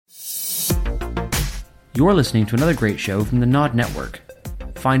You're listening to another great show from the Nod Network.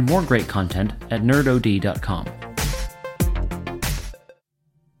 Find more great content at nerdod.com.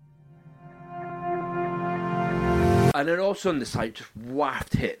 And then all of a sudden, this like just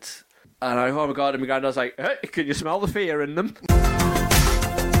waft hits, and I oh my god! And my granddad's like, "Hey, can you smell the fear in them?"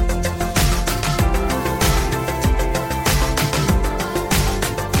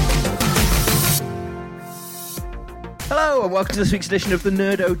 Hello, and welcome to this week's edition of the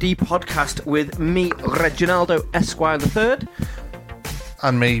Nerd OD podcast with me, Reginaldo Esquire III.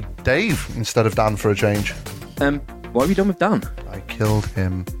 And me, Dave, instead of Dan for a change. What have you done with Dan? I killed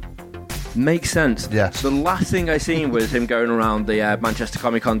him. Makes sense. Yes. The last thing I seen was him going around the Manchester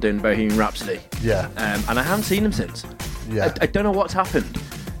Comic Con doing Bohemian Rhapsody. Yeah. And I haven't seen him since. Yeah. I don't know what's happened.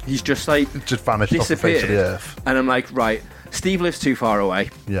 He's just like just vanished off the face of the earth. And I'm like, right, Steve lives too far away.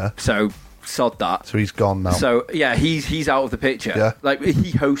 Yeah. So sod that. So he's gone now. So yeah, he's out of the picture. Yeah. Like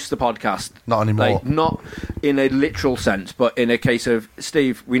he hosts the podcast. Not anymore. Like not in a literal sense, but in a case of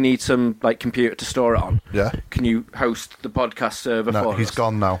Steve, we need some like computer to store it on. Yeah. Can you host the podcast server for us? No, he's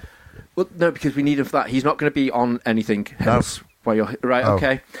gone now. Well, no, because we need him for that. He's not going to be on anything. Hence why you're right. Oh,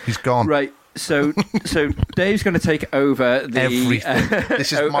 Okay. He's gone. Right. So Dave's going to take over the everything.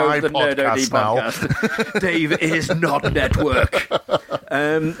 This is my the podcast now. Podcast. Dave is not network.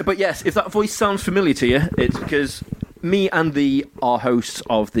 But yes, if that voice sounds familiar to you, it's because me and our hosts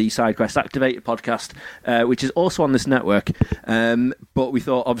of the SideQuest Activated podcast, which is also on this network. But we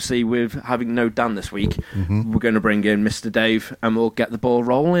thought, obviously, with having no Dan this week, we're going to bring in Mr. Dave, and we'll get the ball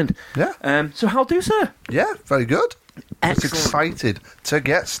rolling. Yeah. So how do, sir? Yeah, very good. I'm excited to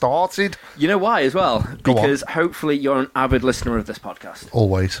get started. You know why as well? Go because on. hopefully you're an avid listener of this podcast.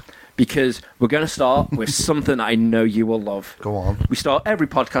 Always. Because we're going to start with something I know you will love. Go on. We start every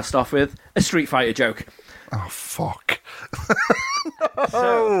podcast off with a Street Fighter joke. Oh, fuck.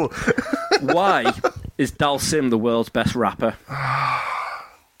 So, why is Dalsim the world's best rapper?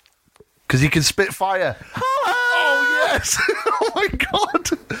 Because he can spit fire. Oh, yes. Oh, my God.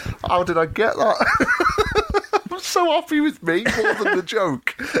 How did I get that? I'm so happy with me more than the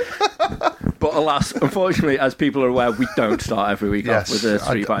joke. But alas, unfortunately, as people are aware, we don't start every week off with a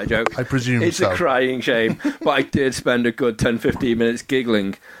Street Fighter joke. I presume it's so. A crying shame, but I did spend a good 10-15 minutes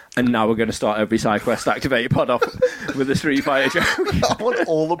giggling, and now we're going to start every SideQuest Activated pod off with a Street Fighter joke. I want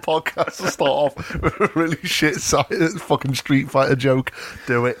all the podcasts to start off with a really shit fucking Street Fighter joke.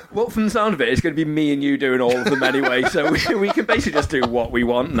 Do it. Well, from the sound of it, it's going to be me and you doing all of them anyway, so we can basically just do what we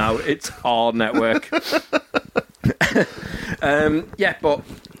want now. It's our network. Yeah, but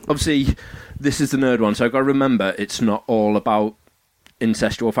obviously this is the nerd one, so I've got to remember it's not all about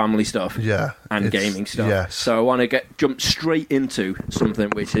incestual family stuff and gaming stuff. Yes. So I want to jump straight into something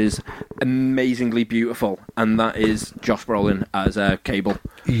which is amazingly beautiful, and that is Josh Brolin as Cable.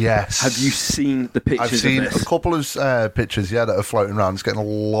 Yes. Have you seen the pictures I've seen of this? a couple of pictures, that are floating around. It's getting a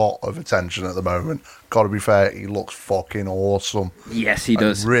lot of attention at the moment. Got to be fair, he looks fucking awesome. Yes, he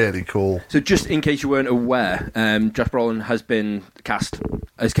does. Really cool. So just in case you weren't aware, Josh Brolin has been cast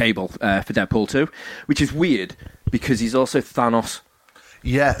as Cable for Deadpool 2, which is weird because he's also Thanos.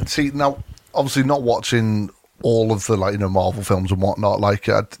 Yeah, see, now, obviously not watching all of the, Marvel films and whatnot,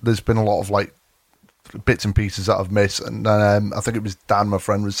 there's been a lot of, bits and pieces that I've missed, and I think it was Dan, my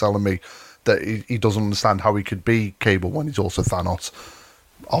friend, was telling me that he doesn't understand how he could be Cable when he's also Thanos.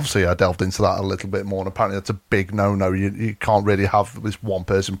 Obviously, I delved into that a little bit more, and apparently that's a big no-no. You can't really have this one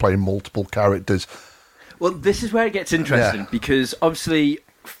person playing multiple characters. Well, this is where it gets interesting, because obviously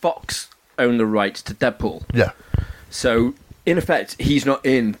Fox own the rights to Deadpool. Yeah. So, in effect, he's not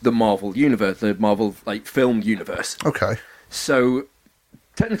in the Marvel universe, the Marvel film universe. Okay. So,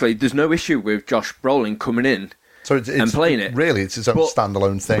 technically, there's no issue with Josh Brolin coming in and playing it. Really, it's its own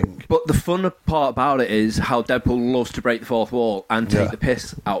standalone thing. But the fun part about it is how Deadpool loves to break the fourth wall and take the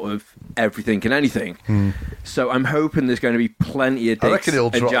piss out of everything and anything. So I'm hoping there's going to be plenty of digs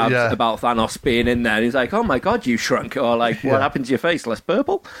and jabs about Thanos being in there. And he's like, oh my God, you shrunk. Or what happened to your face? Less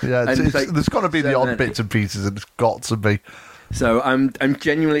purple? Yeah, there's got to be the odd bits and pieces, and it's got to be. So I'm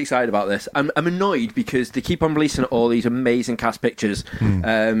genuinely excited about this. I'm annoyed because they keep on releasing all these amazing cast pictures.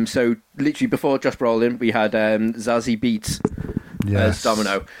 So literally before Josh Brolin, we had Zazie Beetz as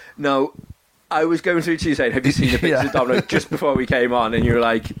Domino. Now, I was going through to you saying, have you seen the picture of Domino just before we came on? And you were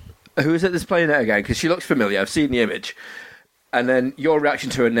like, who is it that's playing it again? Because she looks familiar. I've seen the image. And then your reaction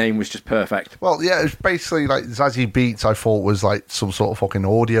to her name was just perfect. Well, yeah, it was basically Zazie Beetz, I thought was some sort of fucking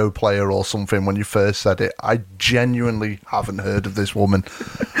audio player or something when you first said it. I genuinely haven't heard of this woman.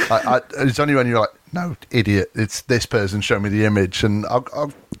 It's only when you're like, no, idiot, it's this person, show me the image. And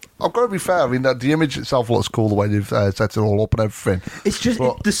I've got to be fair. I mean, the image itself looks cool the way they've set it all up and everything. It's just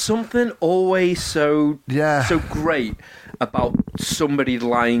there's something always so great about somebody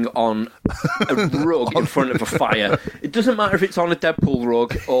lying on a rug in front of a fire. It doesn't matter if it's on a Deadpool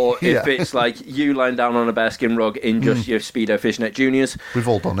rug or if it's like you lying down on a bearskin rug in just your Speedo Fishnet Juniors. We've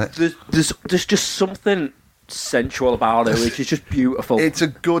all done it. There's just something sensual about it, which is just beautiful. It's a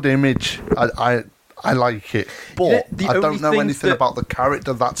good image. I like it, but I don't know anything about the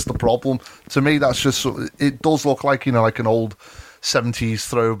character. That's the problem. To me, that's just it does look like like an old 70s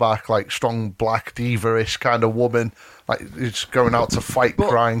throwback, like strong black diva-ish kind of woman, like it's going out to fight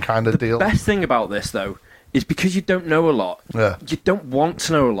crime kind of deal. The best thing about this, though, is because you don't know a lot. Yeah. You don't want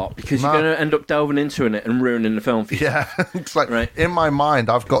to know a lot because you're going to end up delving into it and ruining the film for you. Yeah, it's like in my mind,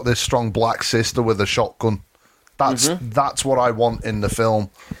 I've got this strong black sister with a shotgun. That's what I want in the film.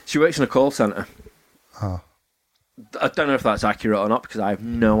 She works in a call centre. Oh. I don't know if that's accurate or not because I have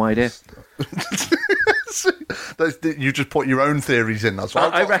no idea. You just put your own theories in. That's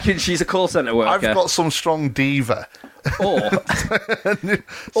what I reckon she's a call centre worker. I've got some strong diva. Or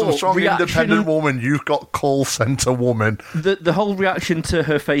some strong independent woman. You've got call centre woman. The whole reaction to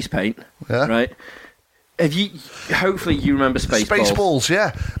her face paint, right? Have you? Hopefully, you remember Spaceballs.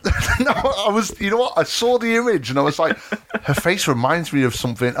 Yeah. No, I was. You know what? I saw the image and I was like, her face reminds me of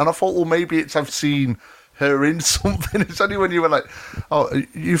something, and I thought, well, maybe it's I've seen her in something. It's only when you were like, oh,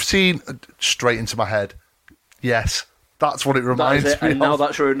 you've seen straight into my head. Yes, that's what it reminds me of. And now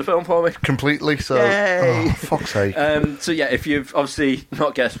that's ruined the film for me completely. So, fuck's sake. So yeah, if you've obviously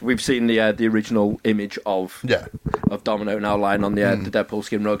not guessed, we've seen the original image of Domino now lying on the Deadpool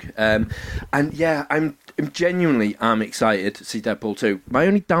skin rug. And yeah, I'm genuinely excited to see Deadpool 2. My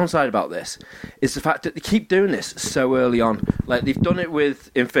only downside about this is the fact that they keep doing this so early on. Like they've done it with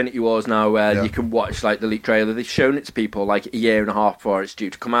Infinity Wars now, where you can watch like the leaked trailer. They've shown it to people like a year and a half before it's due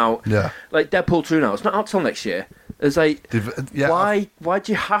to come out. Yeah, like Deadpool 2 now, it's not out till next year. It's like, why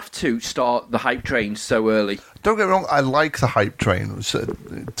do you have to start the hype train so early? Don't get me wrong, I like the hype train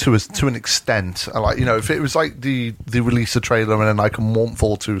to an extent. I like, if it was like the release a trailer and then like a month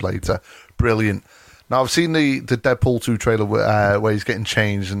or two later, brilliant. Now I've seen the Deadpool 2 trailer where he's getting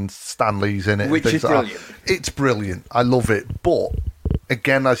changed and Stan Lee's in it, which is brilliant. It's brilliant. I love it, but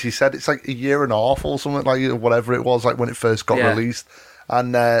again, as you said, it's like a year and a half or something like whatever it was, like when it first got released,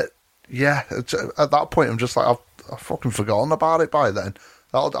 and at that point I'm just like I've fucking forgotten about it by then.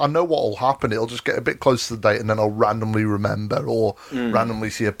 I know what will happen. It'll just get a bit close to the date, and then I'll randomly remember or randomly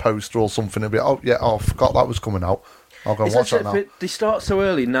see a poster or something and be, I forgot that was coming out. I'll go and watch that now. They start so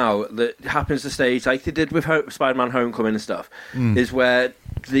early now that it happens to stage like they did with Spider-Man Homecoming and stuff, is where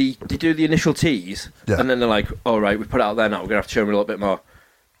they do the initial tease, and then they're like, all right, we put it out there now, we're going to have to show them a little bit more.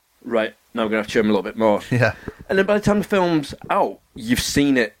 Right, now we're going to have to show them a little bit more. Yeah. And then by the time the film's out, you've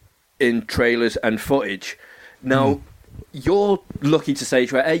seen it in trailers and footage. Now, you're lucky to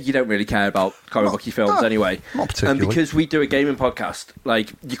stage where you don't really care about comic booky films anyway. Not particularly. And because we do a gaming podcast,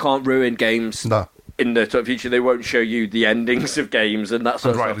 like, you can't ruin games in the sort of future. They won't show you the endings of games and that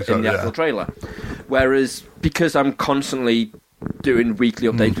sort of stuff in the actual trailer. Whereas, because I'm constantly doing weekly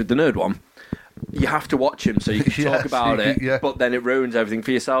updates with the Nerd One, you have to watch them so you can talk about it, but then it ruins everything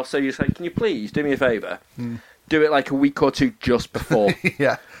for yourself. So you say, can you please do me a favour? Do it like a week or two just before.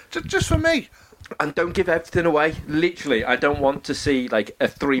 Just for me. And don't give everything away. Literally, I don't want to see like a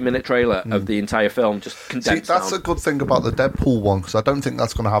 3-minute trailer of the entire film just condensed. See, that's a good thing about the Deadpool one, because I don't think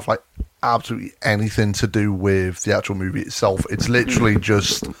that's going to have like absolutely anything to do with the actual movie itself. It's literally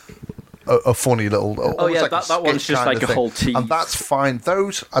just a funny little. That one's just like a whole tease, and that's fine.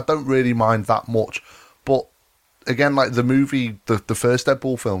 Those I don't really mind that much, but again, like the movie, the first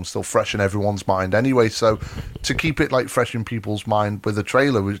Deadpool film, still fresh in everyone's mind anyway. So to keep it like fresh in people's mind with a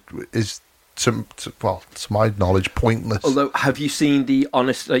trailer is to my knowledge, pointless. Although, have you seen the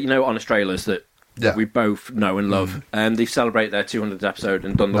honest trailers that we both know and love? They've celebrated their 200th episode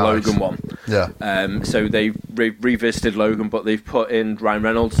and done the Logan one. Yeah. So they revisited Logan, but they've put in Ryan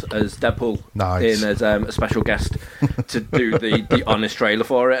Reynolds as Deadpool in as a special guest to do the honest trailer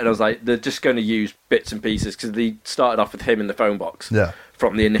for it. And I was like, they're just going to use bits and pieces because they started off with him in the phone box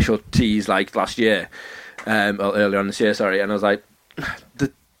from the initial tease like last year, or earlier on this year, sorry. And I was like,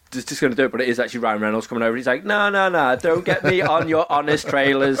 just going to do it, but it is actually Ryan Reynolds coming over. He's like, no, don't get me on your honest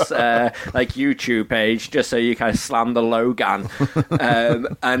trailers like YouTube page just so you kind of slam the Logan.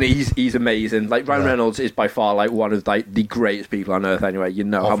 And he's amazing. Like Ryan Reynolds is by far like one of like the greatest people on earth. Anyway, you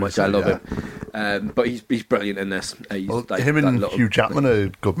know obviously, how much I love him. But he's brilliant in this. Him and Hugh Jackman are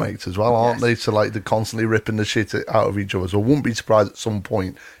good mates as well, aren't they? So like they're constantly ripping the shit out of each other. So I wouldn't be surprised at some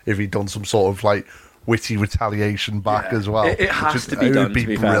point if he'd done some sort of like witty retaliation back as well. It has to be done, to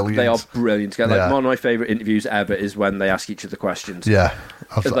be fair. They are brilliant. Like, one of my favourite interviews ever is when they ask each other questions. Yeah.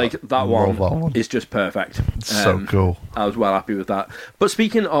 Like, that one is just perfect. So cool. I was well happy with that. But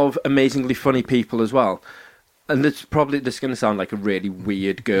speaking of amazingly funny people as well, and this is going to sound like a really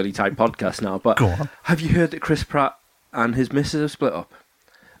weird, girly type podcast now, but go on. Have you heard that Chris Pratt and his missus have split up?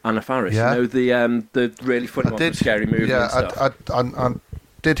 Anna Faris, yeah. You know, the really funny one from Scary Movie and stuff. I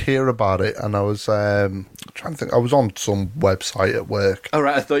did hear about it, and I was trying to think. I was on some website at work. Oh,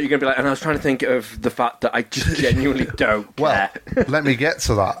 right, I thought you were going to be like, and I was trying to think of the fact that I just genuinely don't care. Well, let me get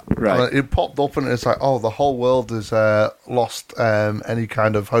to that. Right. And it popped up, and it's like, oh, the whole world has lost any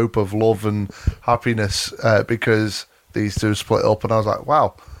kind of hope of love and happiness because these two split up. And I was like,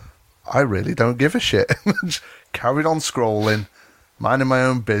 wow, I really don't give a shit. Just carried on scrolling, minding my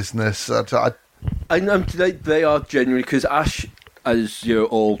own business. They are genuinely, because Ash, as you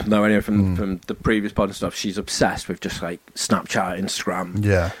all know anyway from the previous pod and stuff, she's obsessed with just like Snapchat,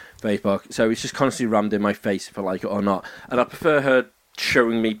 Instagram, Facebook. So it's just constantly rammed in my face if I like it or not. And I prefer her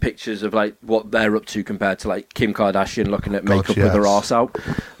showing me pictures of like what they're up to compared to like Kim Kardashian looking at makeup with her arse out.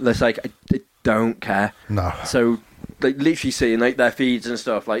 It's like, I don't care. No. So like literally seeing like their feeds and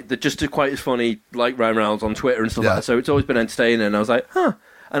stuff, like they're just quite as funny like Ryan Reynolds on Twitter and stuff like that. So it's always been entertaining. And I was like, huh.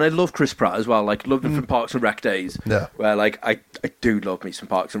 And I love Chris Pratt as well. Like, loved him from Parks and Rec days. Yeah. Where like I do love me some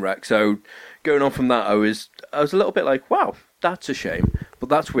Parks and Rec. So going on from that, I was a little bit like, wow, that's a shame. But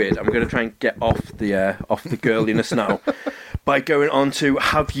that's weird. I'm going to try and get off the girliness now by going on to,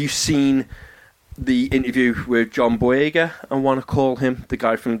 have you seen the interview with John Boyega? I want to call him the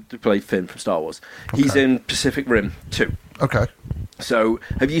guy who played Finn from Star Wars. Okay. He's in Pacific Rim 2. Okay. So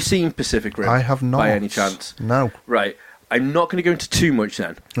have you seen Pacific Rim? I have not. By any chance? No. Right. I'm not going to go into too much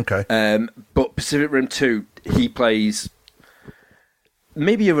then. Okay. But Pacific Rim 2, he plays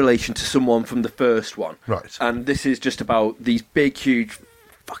maybe a relation to someone from the first one. Right. And this is just about these big, huge,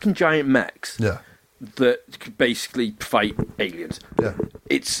 fucking giant mechs that could basically fight aliens. Yeah.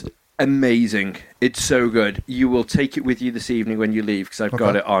 It's amazing. It's so good. You will take it with you this evening when you leave, because I've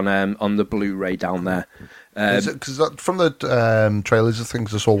got it on the Blu-ray down there. Because from the trailers of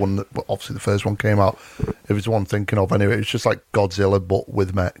things I saw, one that obviously the first one came out, it was the one I'm thinking of anyway. It was just like Godzilla but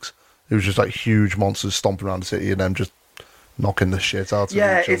with mechs. It was just like huge monsters stomping around the city and them just knocking the shit out of each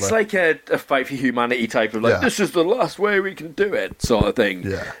other. It's like a fight for humanity type of like, this is the last way we can do it sort of thing.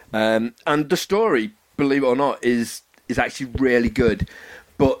 Yeah. And the story, believe it or not, is actually really good.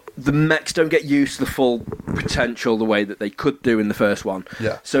 But the mechs don't get used to the full potential the way that they could do in the first one.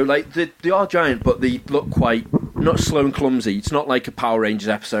 Yeah. So, like, they are giant, but they look quite, not slow and clumsy. It's not like a Power Rangers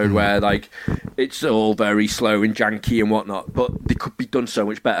episode where, like, it's all very slow and janky and whatnot. But they could be done so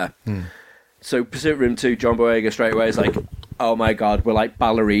much better. So, Pacific Rim 2, John Boyega straight away is like, oh my god, we're like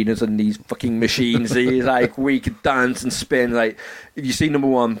ballerinas and these fucking machines. He's like, we could dance and spin. Like, if you see number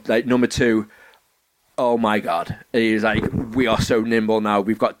one, like, number two, oh my god, he's like, we are so nimble now.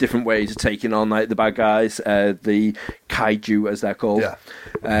 We've got different ways of taking on like the bad guys, the kaiju as they're called.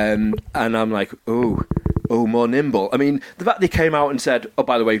 And I'm like, oh, more nimble. I mean, the fact they came out and said, oh,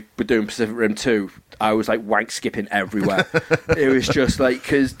 by the way, we're doing Pacific Rim 2, I was like wank skipping everywhere. It was just like,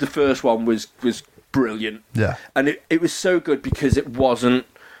 because the first one was brilliant. Yeah. And it was so good because it wasn't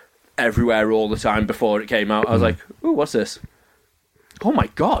everywhere all the time before it came out. I was like, oh, what's this? Oh my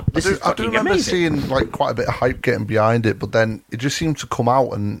god, this is fucking amazing. I do remember seeing like quite a bit of hype getting behind it, but then it just seemed to come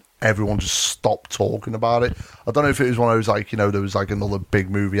out and everyone just stopped talking about it. I don't know if it was one of those, like, you know, there was like another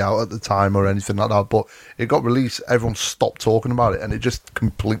big movie out at the time or anything like that, but it got released, everyone stopped talking about it, and it just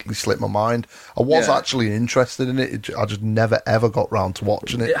completely slipped my mind. I was actually interested in it, I just never ever got round to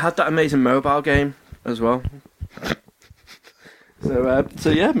watching it. It had that amazing mobile game as well.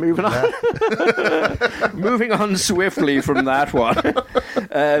 So yeah, moving on. Moving on swiftly from that one.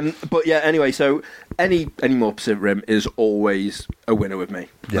 But yeah, anyway, so any more Pacific Rim is always a winner with me.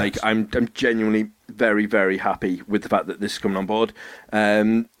 Yes. Like, I'm genuinely very, very happy with the fact that this is coming on board.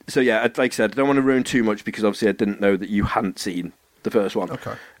 So yeah, like I said, I don't want to ruin too much because obviously I didn't know that you hadn't seen the first one.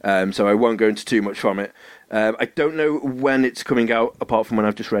 Okay. So I won't go into too much from it. I don't know when it's coming out, apart from when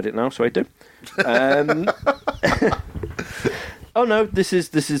I've just read it now, so I do. Oh no, this is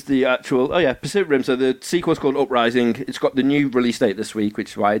the actual... Oh yeah, Pacific Rim. So the sequel's called Uprising. It's got the new release date this week,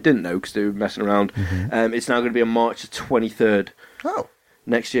 which is why I didn't know, because they were messing around. It's now going to be on March the 23rd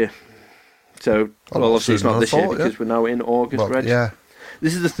next year. So, well, obviously it's not this year because we're now in August, Reg. Yeah.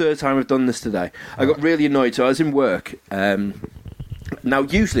 This is the third time I've done this today. I got really annoyed. So I was in work, and Now,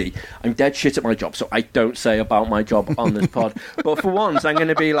 usually, I'm dead shit at my job, so I don't say about my job on this pod. But for once, I'm going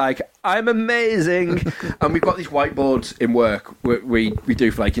to be like, I'm amazing. And we've got these whiteboards in work we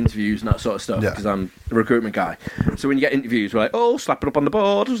do for like interviews and that sort of stuff, because I'm a recruitment guy. So when you get interviews, we're like, oh, slap it up on the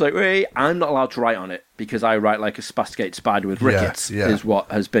board. I was like, wait, I'm not allowed to write on it because I write like a spasticated spider with rickets, is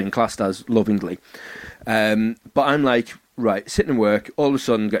what has been classed as lovingly. But I'm like, right, sitting in work, all of a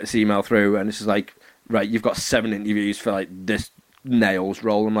sudden get this email through, and this is like, right, you've got 7 interviews for like this nails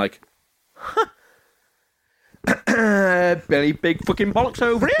roll. I'm like, huh. Billy big fucking bollocks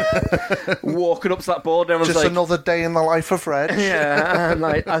over here. Walking up to that board, and everyone's just like, another day in the life of Reg. yeah, and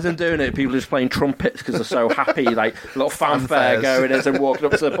like as I'm doing it, people are just playing trumpets because they're so happy, like little fanfare going as I'm walking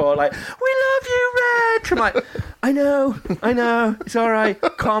up to the board, like, we love you, Reg. I'm like, I know, it's all right,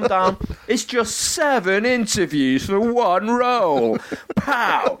 calm down, it's just 7 interviews for 1 role.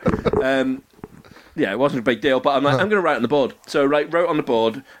 Pow. Yeah, it wasn't a big deal, but I'm like, I'm going to write on the board. So wrote on the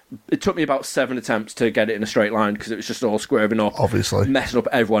board. It took me about 7 attempts to get it in a straight line because it was just all swerving up, obviously messing up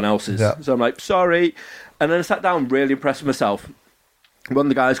everyone else's. Yeah. So I'm like, sorry. And then I sat down, really impressed with myself. One of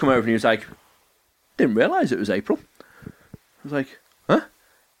the guys come over and he was like, didn't realise it was April. I was like, huh?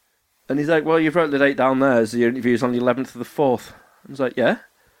 And he's like, well, you've wrote the date down there as the interview's on the 11th of the 4th. I was like, yeah?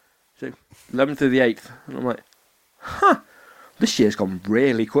 So 11th of the 8th. And I'm like, huh. This year's gone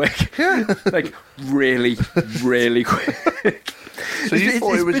really quick. Yeah. Like, really, really quick. So you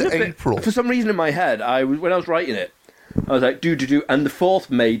thought it was April? For some reason in my head, when I was writing it, I was like, do, and the 4th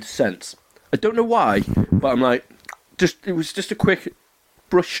made sense. I don't know why, but I'm like, it was just a quick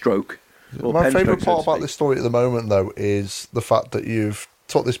brush stroke. My favourite part about this story at the moment, though, is the fact that you've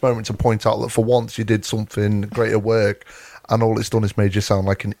took this moment to point out that for once you did something great at work, and all it's done is made you sound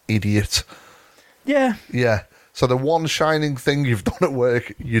like an idiot. Yeah. Yeah. So the one shining thing you've done at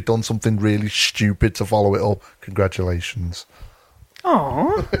work, you've done something really stupid to follow it up. Congratulations.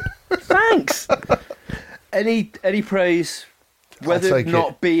 Aw, thanks. Any praise, whether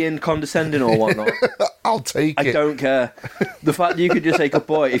not being condescending or whatnot. I'll take it. I don't care. The fact that you could just say good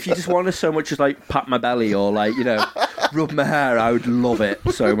boy, if you just want to so much as like pat my belly or like, rub my hair, I would love it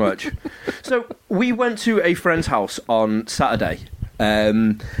so much. So we went to a friend's house on Saturday.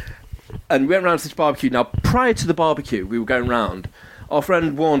 And we went round to this barbecue. Now, prior to the barbecue, we were going round. Our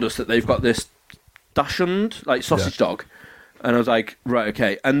friend warned us that they've got this Dachshund, like sausage dog. And I was like, right,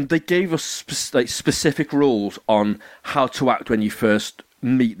 okay. And they gave us specific rules on how to act when you first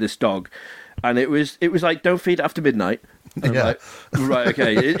meet this dog. And it was like, don't feed it after midnight. And I'm like, right,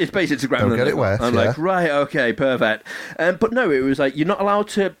 okay. It's basically to ground. Don't get it wet. I'm like, right, okay, perfect. But no, it was like, you're not allowed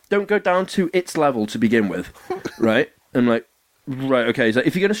to, don't go down to its level to begin with. Right? I'm like, right, okay. So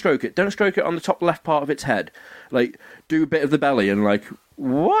if you're going to stroke it, don't stroke it on the top left part of its head. Like, do a bit of the belly and like,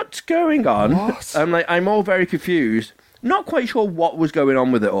 what's going on? What? I'm like, I'm all very confused. Not quite sure what was going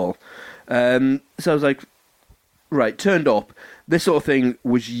on with it all. So I was like, right, turned up. This sort of thing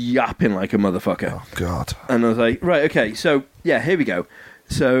was yapping like a motherfucker. Oh, God. And I was like, right, okay. So, yeah, here we go.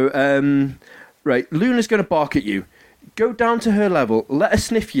 So, right, Luna's going to bark at you. Go down to her level. Let her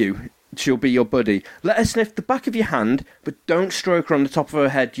sniff you. She'll be your buddy. Let her sniff the back of your hand, but don't stroke her on the top of her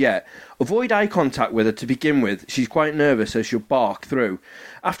head yet. Avoid eye contact with her to begin with. She's quite nervous, so she'll bark through.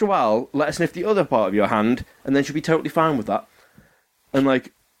 After a while, let her sniff the other part of your hand, and then she'll be totally fine with that. And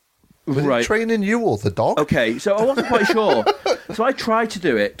like, was right. it training you or the dog? Okay, so I wasn't quite sure. So I tried to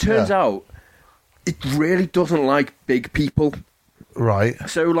do it. Turns out, it really doesn't like big people. Right.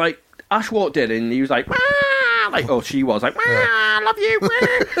 So like, Ash walked in and he was like, she was like, I love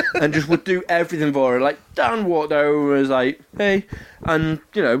you, and just would do everything for her. Like, Dan walked over and was like, hey, and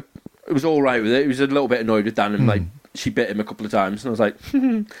it was all right with it. He was a little bit annoyed with Dan, and like, she bit him a couple of times, and I was like,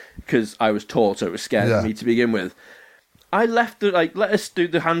 because I was taught, so it was scared of me to begin with. I left let us do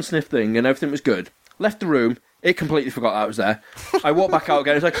the hand sniff thing, and everything was good. Left the room. It completely forgot I was there. I walked back out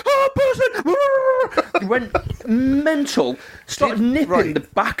again. It's like, oh, person! Went mental. Started nipping the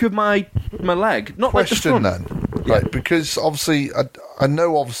back of my leg. Not question like the front. Then, right? Because obviously, I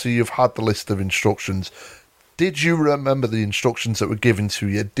know obviously you've had the list of instructions. Did you remember the instructions that were given to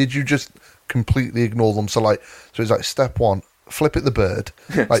you? Did you just completely ignore them? So it's like step 1. Flip at the bird.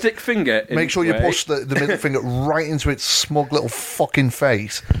 Like, stick finger. Make sure you push the middle finger right into its smug little fucking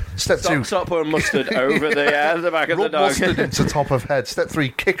face. Step 2. Stop pouring mustard over the back of the dog. Mustard into top of head. Step 3.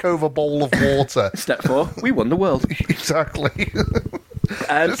 Kick over bowl of water. Step 4. We won the world. Exactly.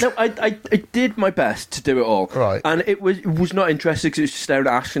 No, I did my best to do it all. Right. And it was not interesting because it was just staring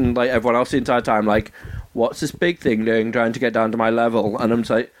at Ash and like everyone else the entire time. Like, what's this big thing doing, trying to get down to my level? And I'm just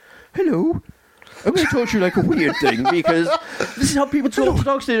like, hello. I'm going to talk to you like a weird thing because this is how people talk to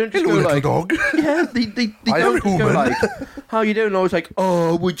dogs. They don't just Hello, go little like, dog. yeah, they I am don't just go human. like, how you doing? And I was like,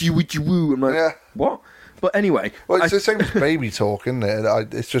 oh, would you woo? I'm like, Yeah. what? But anyway, Well, it's the same as baby talk, isn't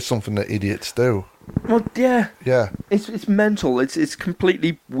it? It's just something that idiots do. well, yeah. Yeah. It's mental. It's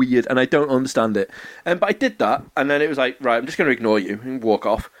completely weird, and I don't understand it. But I did that, and then it was like, right, I'm just going to ignore you and walk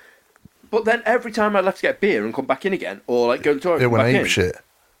off. But then every time I left to get beer and come back in again, or like go to the toilet, It and come went back ape in, shit.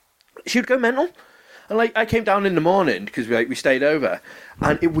 she would go mental. And like I came down in the morning because we stayed over,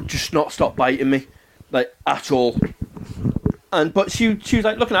 and it would just not stop biting me, like at all. But she was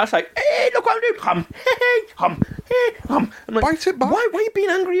like looking at us like, hey, look what I'm doing, hum, hey, hum, hey, hum. I'm like, Bite it back. Why are you being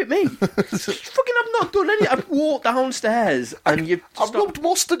angry at me? Fucking, I've not done anything. I've walked downstairs and you've I've rubbed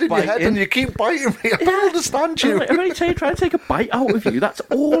mustard in your head biting. and you keep biting me. I don't understand you. I'm only trying to take a bite out of you. That's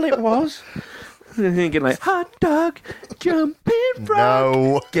all it was. And thinking like, hot dog, jumping frog,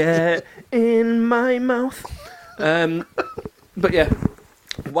 No. get in my mouth. But yeah,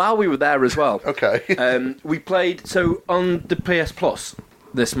 while we were there as well, Okay. we played. So on the PS Plus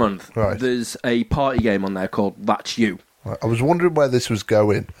this month, Right. there's a party game on there called That's You. I was wondering where this was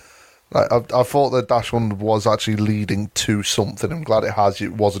going. Like, I thought that Dash 1 was actually leading to something. I'm glad it has.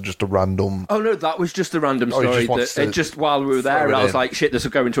 It wasn't just a random... Oh no, that was just a random Oh, you story. just wanted to It just while we were there, throw it I was in. like, shit, this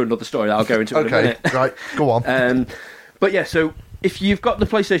will go into another story. I'll go into it in a Okay, minute. right, go on. But yeah, so if you've got the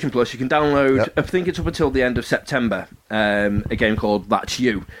PlayStation Plus, you can download, Yep. I think it's up until the end of September, a game called That's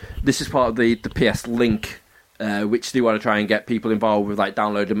You. This is part of the PS Link, which they want to try and get people involved with, like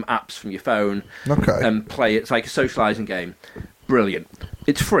downloading apps from your phone Okay. and play it. It's like a socialising game. Brilliant.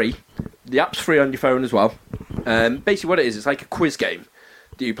 It's free. The app's free on your phone as well. Basically what it is, it's like a quiz game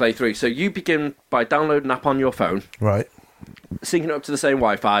that you play through. So you begin by downloading an app on your phone, Right. syncing it up to the same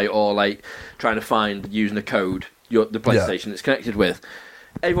Wi-Fi, or like trying to find using a code the PlayStation it's connected with.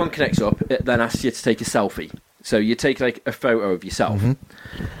 Everyone connects up. It then asks you to take a selfie. So you take like a photo of yourself.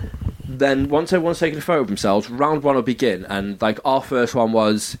 Then once everyone's taken a photo of themselves, round one will begin. And like our first one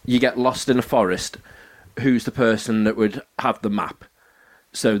was, you get lost in a forest. Who's the person that would have the map?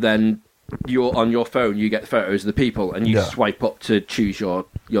 So then you're on your phone, you get photos of the people, and you Yeah. swipe up to choose your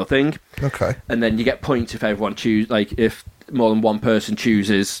thing. Okay. And then you get points if everyone if more than one person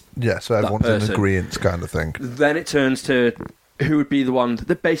chooses. Yeah, so everyone's in person. agreement kind of thing. Then it turns to who would be the one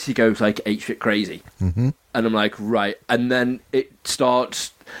that basically goes like apeshit crazy. Mm-hmm. And I'm like, right. And then it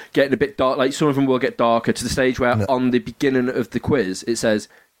starts getting a bit dark. Like some of them will get darker to the stage where on the beginning of the quiz it says,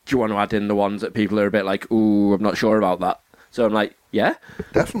 do you want to add in the ones that people are a bit like, ooh, I'm not sure about that. So I'm like, yeah,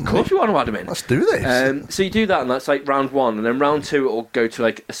 Definitely. of course we want to add them in. Let's do this. So you do that, and that's like round one, and then round two it will go to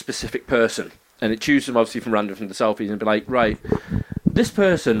like a specific person, and it chooses them obviously from random from the selfies, and be like, right, this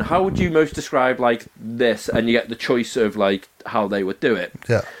person, how would you most describe like this? And you get the choice of like how they would do it.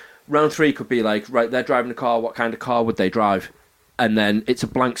 Yeah. Round three could be like, right, they're driving a car. What kind of car would they drive? And then it's a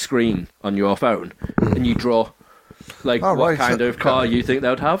blank screen on your phone, and you draw like Oh, what right, kind so- of car you think they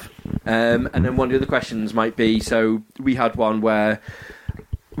would have. And then one of the other questions might be, so we had one where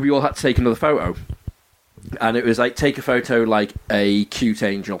we all had to take another photo, and it was like, take a photo like a cute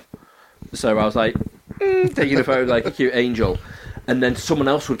angel. So I was like, taking a photo like a cute angel, and then someone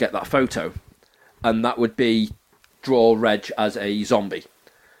else would get that photo, and that would be draw Reg as a zombie.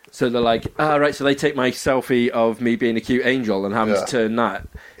 So they're like, right, so they take my selfie of me being a cute angel and having Yeah. to turn that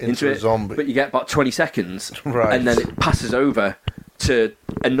Into a it, zombie. but you get about 20 seconds, Right. and then it passes over to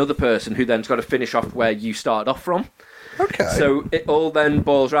another person who then's got to finish off where you started off from. Okay. So it all then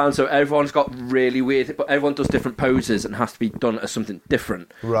boils around. So everyone's got really weird, but everyone does different poses and has to be done as something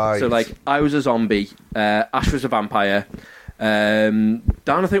different. Right. So like, I was a zombie, Ash was a vampire, Dan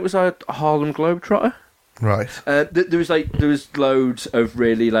I think was a Harlem Globetrotter. Right. There was loads of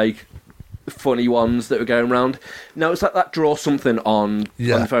really like funny ones that were going around. Now it's like that draw something on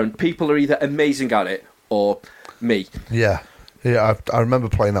the phone. People are either amazing at it or me. Yeah. Yeah, I remember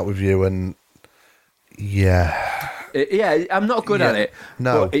playing that with you, and yeah. I'm not good at it,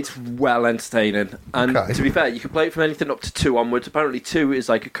 No. but it's well entertaining. And Okay. to be fair, you can play it from anything up to 2 onwards. Apparently 2 is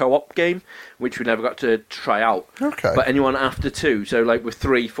like a co-op game, which we never got to try out. Okay. But anyone after 2, so like with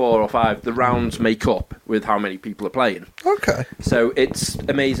 3, 4 or 5, the rounds make up with how many people are playing. Okay. So it's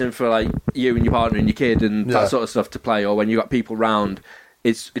amazing for like you and your partner and your kid and Yeah. that sort of stuff to play, or when you got people round.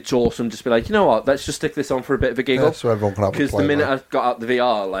 It's awesome just to be like, you know what, let's just stick this on for a bit of a giggle. Yeah, so everyone can have a Because the play, minute like. I got out the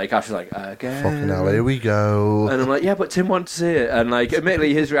VR, like, Ash was like, again. Fucking hell, here we go. And I'm like, yeah, but Tim wanted to see it. And like,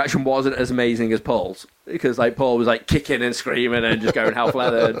 admittedly, his reaction wasn't as amazing as Paul's. Because like, Paul was like kicking and screaming and just going hell for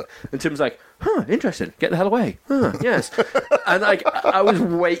leather. And Tim was like, huh, interesting. Get the hell away. Huh, yes. And like, I was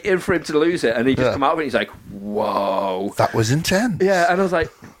waiting for him to lose it. And he just come out of it and he's like, whoa. That was intense. Yeah, and I was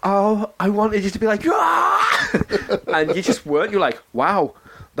like, oh, I wanted you to be like, ah! And you just weren't. You're like, wow,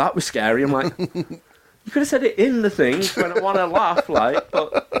 that was scary. I'm like, you could have said it in the thing when I want to laugh, like,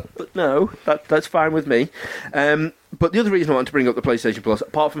 but no, that's fine with me. But the other reason I wanted to bring up the PlayStation Plus,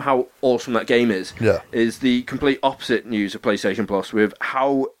 apart from how awesome that game is the complete opposite news of PlayStation Plus with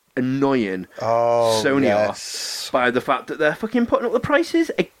how annoying Sony are by the fact that they're fucking putting up the prices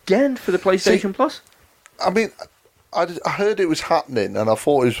again for the PlayStation Plus. I mean, I heard it was happening, and I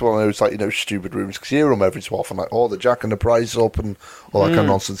thought it was one of those, like, you know, stupid rumours, because you hear them every so often, like, oh, they're jacking the price up and all that kind of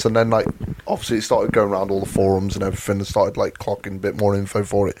nonsense. And then, like, obviously it started going around all the forums and everything and started, like, clocking a bit more info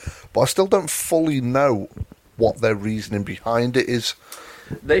for it. But I still don't fully know what their reasoning behind it is.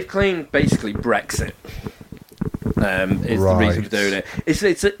 They've claimed basically Brexit is the reason for doing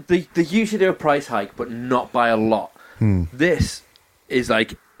it. They usually do a price hike, but not by a lot. This is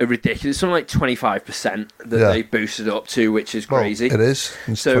like a ridiculous, something like 25% that they boosted it up to, which is crazy. Well, it is.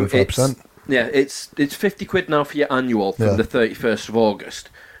 It's so 25%. It's £50 now for your annual from the 31st of August,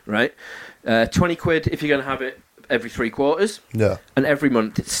 right? £20 if you're going to have it every 3 quarters. Yeah. And every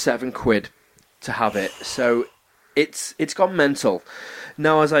month it's £7 to have it. So it's gone mental.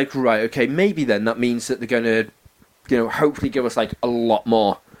 Now I was like, right, okay, maybe then that means that they're going to, you know, hopefully give us like a lot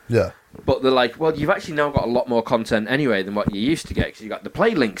more. Yeah. But they're like, well, you've actually now got a lot more content anyway than what you used to get, because you got the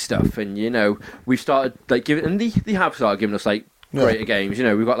PlayLink stuff, and, you know, we've started like giving, and they have started giving us like greater games. You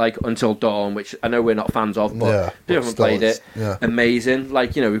know, we've got like Until Dawn, which I know we're not fans of, but people haven't played it. Yeah. Amazing.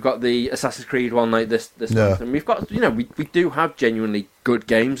 Like, you know, we've got the Assassin's Creed one like this month, and we've got, you know, we do have genuinely good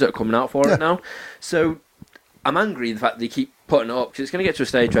games that are coming out for it now. So I'm angry the fact that they keep putting it up, because it's going to get to a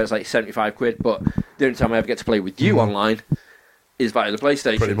stage where it's like £75, but the only time I ever get to play with you online is via the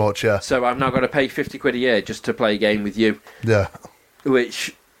PlayStation. Pretty much, yeah. So I've now got to pay £50 a year just to play a game with you. Yeah.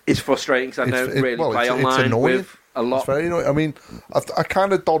 Which is frustrating, because I don't really play online with a lot. It's very annoying. I mean, I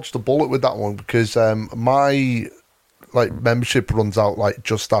kind of dodged the bullet with that one, because my like membership runs out like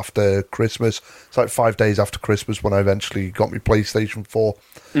just after Christmas. It's like 5 days after Christmas when I eventually got my PlayStation 4.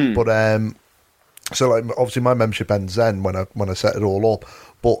 But so like obviously my membership ends then when I set it all up.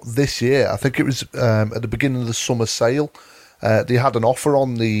 But this year, I think it was at the beginning of the summer sale, they had an offer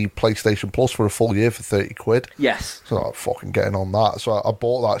on the PlayStation Plus for a full year for £30. Yes. So I'm fucking getting on that. So I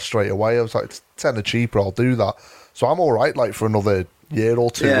bought that straight away. I was like, it's £10 cheaper, I'll do that. So I'm all right, like, for another year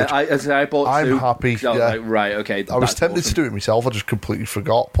or two. Yeah, I bought two. I'm happy. I was like, right, okay. I was tempted to do it myself. I just completely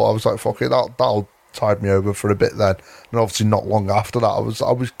forgot. But I was like, fuck it, that'll tide me over for a bit then. And obviously not long after that,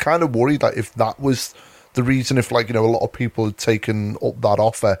 I was kind of worried that if that was the reason, if, like, you know, a lot of people had taken up that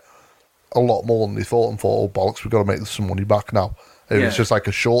offer a lot more than they thought and thought, oh, bollocks, we've got to make some money back now. It was just like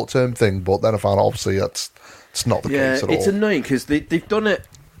a short-term thing, but then I found obviously it's not the case at all. It's annoying because they've done it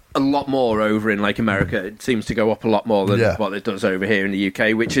a lot more over in like America. It seems to go up a lot more than what it does over here in the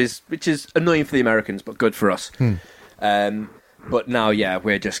UK, which is annoying for the Americans, but good for us. But now,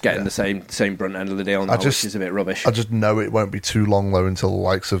 we're just getting the same brunt end of the deal now, which is a bit rubbish. I just know it won't be too long, though, until the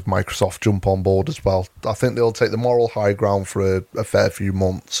likes of Microsoft jump on board as well. I think they'll take the moral high ground for a fair few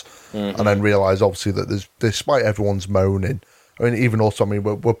months and then realise, obviously, that despite everyone's moaning, I mean, even also, I mean,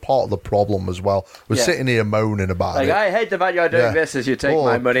 we're part of the problem as well. We're sitting here moaning about it. I hate the fact you're doing this as you take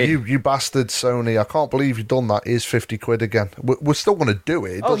my money. You bastard, Sony. I can't believe you've done that. Here's £50 again. We're still going to do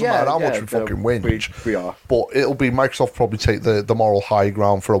it. It doesn't matter how much we fucking whinge. We are. But it'll be Microsoft probably take the moral high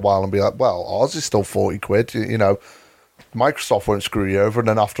ground for a while and be like, well, ours is still £40. You know, Microsoft won't screw you over. And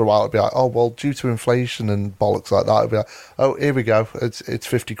then after a while, it'll be like, oh, well, due to inflation and bollocks like that, it'll be like, oh, here we go. It's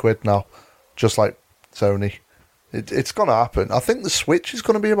 £50 now. Just like Sony. It's going to happen. I think the Switch is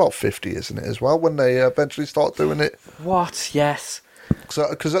going to be about 50, isn't it, as well, when they eventually start doing it? What? Yes.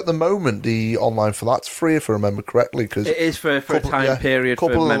 Because at the moment, the online for that's free, if I remember correctly. Cause it is for a time period. A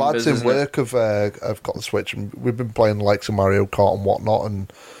couple of the members, lads in work have got the Switch, and we've been playing the likes of Mario Kart and whatnot.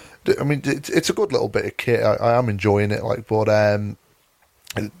 And I mean, it's a good little bit of kit. I am enjoying it, like, but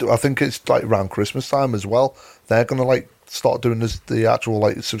I think it's like around Christmas time as well. They're going to like start doing the actual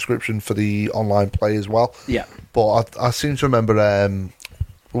like subscription for the online play as well. Yeah. But I seem to remember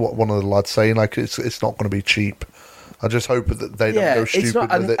what one of the lads saying, like, it's not going to be cheap. I just hope that they don't go stupid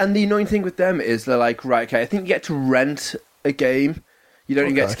with it. And the annoying thing with them is they're like, right, okay, I think you get to rent a game. You don't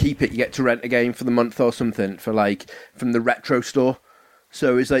even get to keep it. You get to rent a game for the month or something for like from the retro store.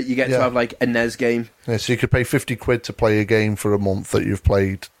 So it's like you get to have like a NES game. Yeah, so you could pay £50 to play a game for a month that you've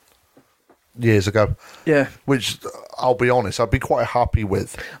played years ago. Yeah. Which, I'll be honest, I'd be quite happy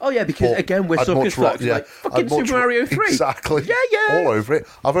with. Oh, yeah, because, again, we're suckers for that. Like, fucking Super Mario 3. Exactly. Yeah. All over it.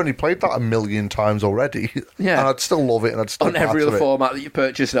 I've only played that 1,000,000 times already. Yeah. And I'd still love it, and I'd still on every other format that you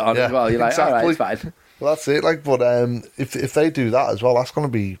purchase it on as well. You're like, all right, it's fine. Well, that's it. Like, but if they do that as well, that's going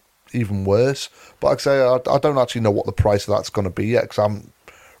to be even worse. But like I say, I don't actually know what the price of that's going to be yet, because I haven't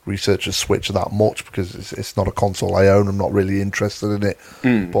researched the Switch that much, because it's not a console I own. I'm not really interested in it.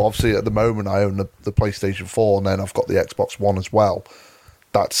 But obviously, at the moment, I own the PlayStation 4, and then I've got the Xbox One as well.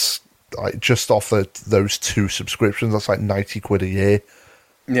 That's like just off those two subscriptions. That's like £90 a year.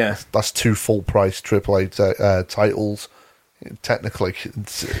 Yeah, that's two full price AAA titles. Technically, and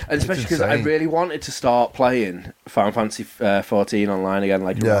especially because I really wanted to start playing Final Fantasy 14 online again,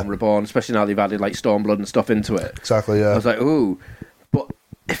 like Realm Reborn, especially now they've added like Stormblood and stuff into it. Exactly, yeah. I was like, ooh, but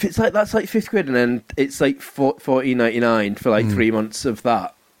if it's like that's like £50 and then it's like $14.99 for like 3 months of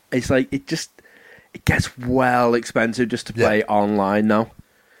that, it's like it gets well expensive just to play online now.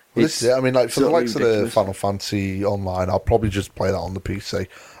 Well, this is it. I mean, like for the likes of the Final Fantasy Online, I'll probably just play that on the PC.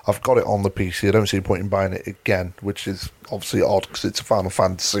 I've got it on the PC. I don't see a point in buying it again, which is obviously odd because it's a Final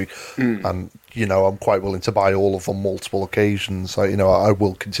Fantasy, and you know I'm quite willing to buy all of them on multiple occasions. So, you know, I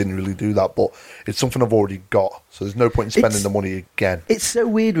will continually do that, but it's something I've already got, so there's no point in spending the money again. It's so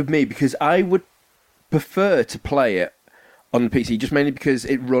weird with me because I would prefer to play it on the PC, just mainly because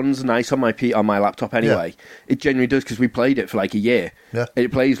it runs nice on my laptop anyway. Yeah. It genuinely does, because we played it for like a year. Yeah.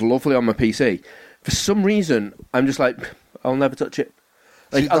 It plays lovely on my PC. For some reason, I'm just like, I'll never touch it.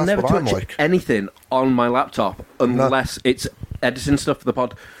 Like, I'll never touch anything on my laptop unless it's editing stuff for the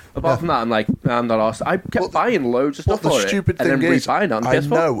pod. Apart from that, I'm like, I'm not arsed. I kept buying loads of stuff for it. The stupid thing and then is, rebuying it on I PS4.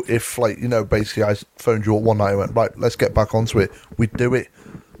 know if, like, you know, basically I phoned you up one night and went, right, let's get back onto it. We'd do it.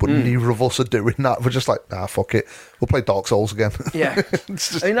 But neither of us are doing that. We're just like, nah, fuck it. We'll play Dark Souls again. Yeah.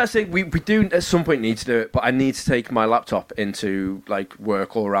 I mean, that's it. We do at some point need to do it, but I need to take my laptop into like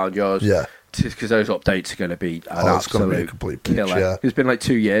work all around yours. Yeah. Because those updates are going to be an absolute complete killer. Yeah. It's been like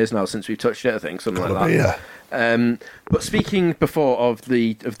 2 years now since we've touched it, I think, something like that. Yeah. But speaking before of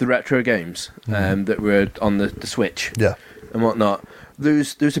the retro games that were on the Switch and whatnot,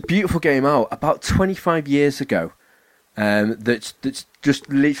 there's a beautiful game out about 25 years ago that's just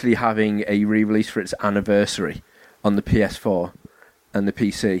literally having a re-release for its anniversary on the PS4 and the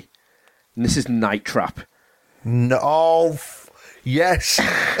PC. And this is Night Trap. No, yes.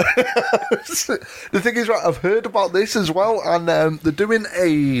 The thing is, right, I've heard about this as well, and they're doing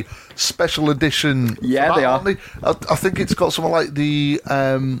a special edition. Yeah, they are. I think it's got something like the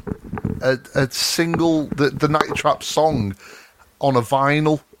a single, the Night Trap song on a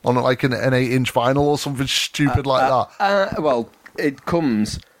vinyl, on like an 8-inch vinyl or something stupid like that. Well, it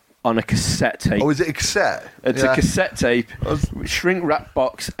comes on a cassette tape. Oh, is it a cassette? It's a cassette tape, shrink wrap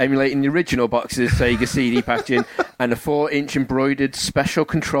box emulating the original box's Sega CD packaging, and a 4-inch embroidered special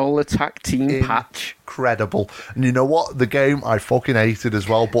controller tack team patch. Incredible. And you know what? The game I fucking hated as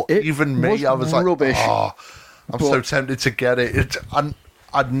well, but even me, I was rubbish. Like, oh, I'm so tempted to get it.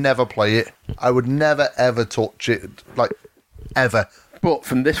 I'd never play it. I would never, ever touch it, like, ever. But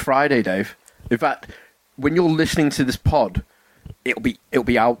from this Friday, Dave, in fact, when you're listening to this pod, it'll be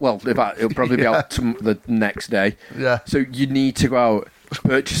out. Well, in fact, it'll probably be out the next day. Yeah. So you need to go out,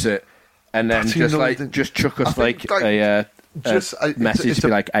 purchase it, and then just chuck us a message to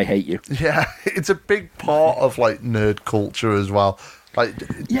be like, I hate you. Yeah, it's a big part of like nerd culture as well. Like,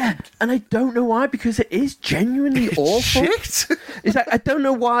 yeah, and I don't know why, because it is genuinely awful. Shit. It's like, I don't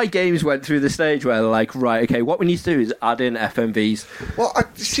know why games went through the stage where they're like, right, okay, what we need to do is add in FMVs. Well,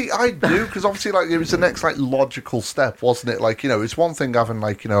 I do, because obviously, like, it was the next like logical step, wasn't it? Like, you know, it's one thing having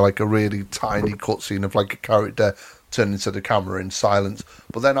like, you know, like a really tiny cutscene of like a character turning to the camera in silence,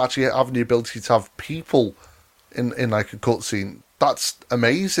 but then actually having the ability to have people in like a cutscene. That's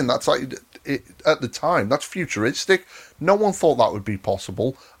amazing. That's like at the time, that's futuristic. No one thought that would be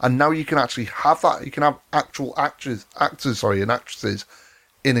possible, and now you can actually have that. You can have actual actors and actresses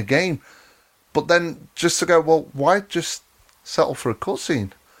in a game. But then just to go, well, why just settle for a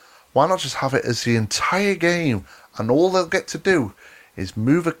cutscene? Why not just have it as the entire game, and all they'll get to do is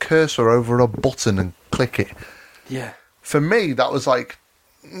move a cursor over a button and click it? Yeah. For me, that was like,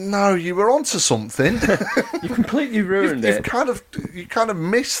 no, you were onto something. You completely ruined it. You kind of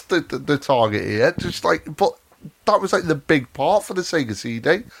missed the target here. Just like, but that was like the big part for the Sega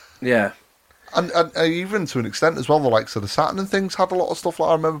CD. Yeah. And even to an extent as well, the likes of the Saturn and things had a lot of stuff. Like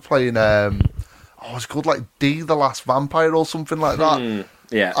I remember playing, it's called like D, the Last Vampire or something like that.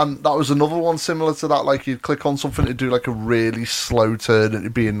 Yeah. And that was another one similar to that. Like you'd click on something to do like a really slow turn, and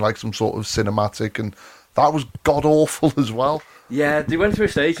it'd be in like some sort of cinematic, and that was god awful as well. Yeah, they went through a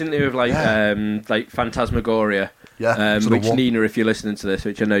stage, didn't they, with like Phantasmagoria. Yeah, which Nina, if you're listening to this,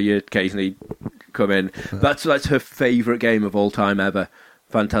 which I know you occasionally come in, that's her favourite game of all time ever,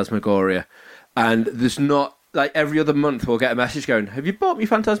 Phantasmagoria. And there's not, like, every other month we'll get a message going, have you bought me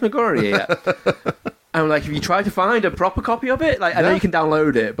Phantasmagoria yet? I'm like, have you tried to find a proper copy of it? Like, I know you can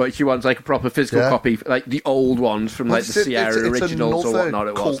download it, but she wants like a proper physical copy, like the old ones from like the Sierra originals or whatnot.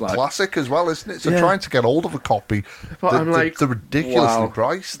 It was like classic as well, isn't it? So trying to get hold of a copy, but I'm like, they're ridiculously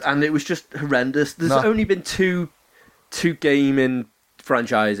priced, and it was just horrendous. There's only been two gaming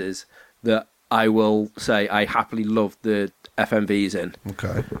franchises that I will say I happily love the FMVs in.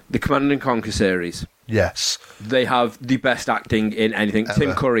 Okay, the Command and Conquer series. Yes. They have the best acting in anything. Ever.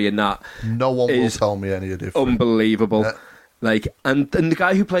 Tim Curry in that. No one will tell me any different. Unbelievable. Yeah. Like, and the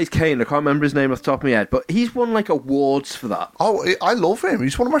guy who plays Kane, I can't remember his name off the top of my head, but he's won like awards for that. Oh, I love him.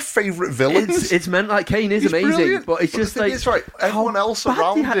 He's one of my favourite villains. It's meant like Kane is amazing, brilliant. But it's just like... It's right. Everyone else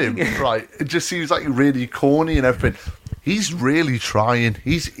around him, right, it just seems like really corny and everything. He's really trying.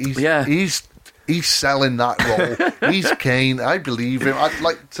 He's selling that role. He's Kane. I believe him.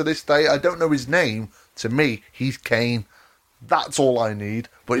 To this day, I don't know his name. To me, he's Kane. That's all I need.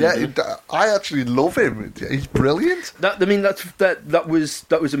 But I actually love him. He's brilliant. That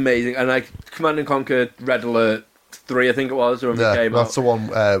was amazing. And I Command and Conquer Red Alert 3, I think it was, when it came that's out. the one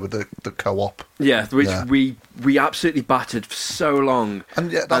with the co-op. Yeah, which we absolutely battered for so long.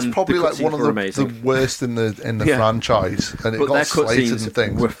 And that's probably like one of the worst in the franchise. And it got slated and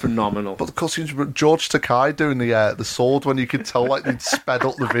things. Were phenomenal. But the cutscenes were George Takei doing the sword when you could tell like they'd sped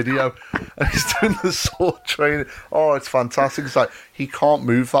up the video. And he's doing the sword training. Oh, it's fantastic. It's like he can't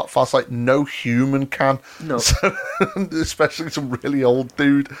move that fast. Like no human can. No. So, especially some really old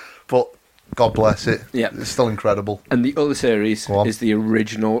dude. But God bless it. Yeah. It's still incredible. And the other series is the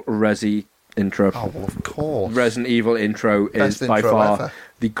original Resi intro. Oh, well, of course. Resident Evil intro Best is by intro far ever.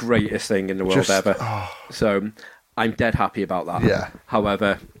 The greatest thing in the world ever. So I'm dead happy about that. Yeah.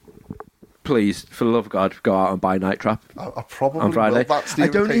 However, please, for the love of God, go out and buy Night Trap. I probably on Friday. Will. I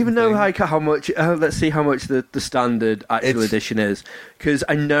don't even know how much. Let's see how much the standard actual edition is, because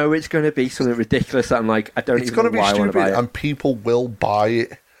I know it's going to be something ridiculous. That I'm like, I don't even know why I want to buy it. And people will buy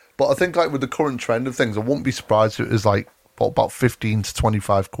it. But I think like with the current trend of things, I wouldn't be surprised if it was like about 15 to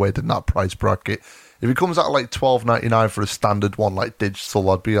 25 quid in that price bracket. If it comes out like $12.99 for a standard one like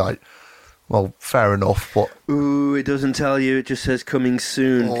digital, I'd be like, well, fair enough. But ooh, it doesn't tell you. It just says coming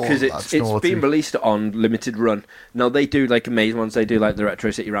soon, because it's been released on limited run. Now they do like amazing ones. They do like the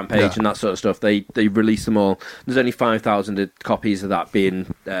Retro City Rampage and that sort of stuff. They release them all. There's only 5,000 copies of that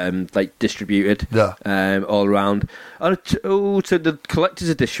being like distributed all around. Oh, so the collector's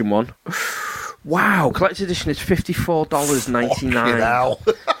edition one. Wow, collector's edition is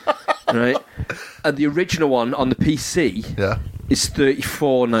 $54.99. Right, and the original one on the PC is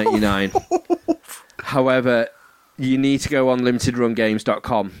 $34.99. However, you need to go on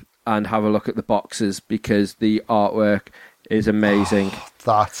limitedrungames.com and have a look at the boxes, because the artwork is amazing. Oh,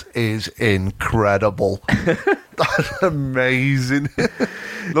 that is incredible. That's amazing.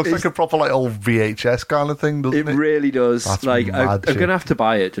 Looks like a proper like old VHS kind of thing, doesn't it? It really does. That's like I'm magic. going to have to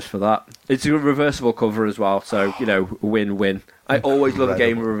buy it just for that. It's a reversible cover as well, so win-win. I always love a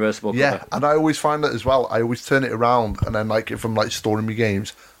game with a reversible cover. Yeah, and I always find that as well. I always turn it around, and then like if I'm like storing my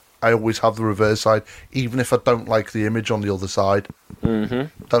games, I always have the reverse side, even if I don't like the image on the other side.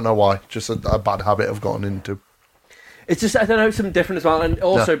 Mm-hmm. Don't know why. Just a bad habit I've gotten into. It's just, I don't know, something different as well, and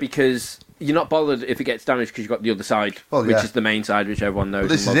also because you're not bothered if it gets damaged because you've got the other side, which is the main side, which everyone knows. Well,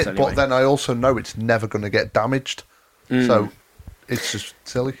 this and is loves it, anyway. but then I also know it's never going to get damaged, so it's just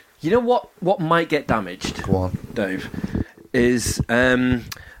silly. You know what might get damaged? Go on, Dave. Is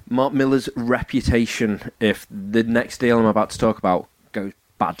Mark Millar's reputation if the next deal I'm about to talk about goes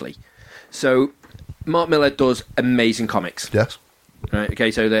badly. So Mark Millar does amazing comics. Yes. Right.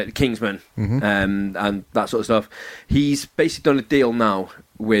 Okay. So the Kingsman and that sort of stuff. He's basically done a deal now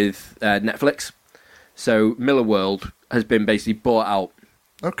with Netflix. So Miller World has been basically bought out.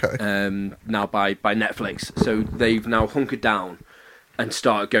 Okay. Now by Netflix. So they've now hunkered down and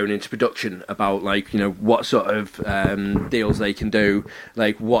started going into production about what sort of deals they can do,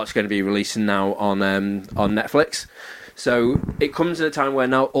 like what's going to be releasing now on Netflix. So it comes at a time where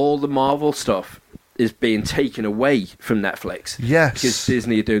now all the Marvel stuff is being taken away from Netflix. Yes. Because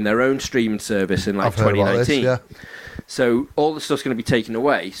Disney are doing their own streaming service in 2019. This, So all the stuff's going to be taken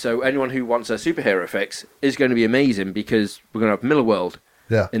away. So anyone who wants a superhero fix is going to be amazing, because we're going to have Miller World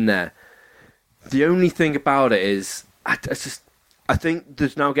in there. The only thing about it is, I think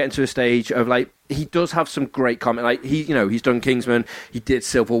there's now getting to a stage of he does have some great comic. He's done Kingsman, he did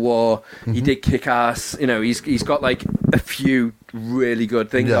Civil War, he did Kick-Ass. He's got a few really good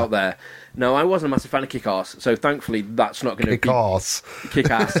things out there. Now, I wasn't a massive fan of Kick-Ass, so thankfully that's not going to be... Kick-Ass,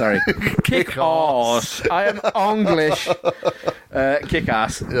 sorry. Kick-Ass. I am English.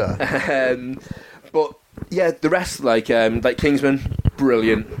 Kick-Ass. Yeah. But, yeah, the rest, like Kingsman,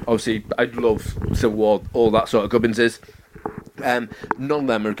 brilliant. Obviously, I love Civil War, all that sort of gubbins is. None of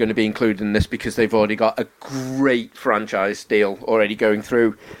them are going to be included in this because they've already got a great franchise deal already going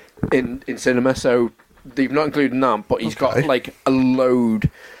through in cinema. So they've not included that, but he's got like a load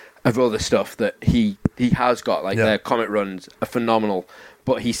of other stuff that he has got. Like their comic runs are phenomenal.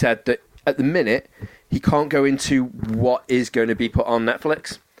 But he said that at the minute he can't go into what is going to be put on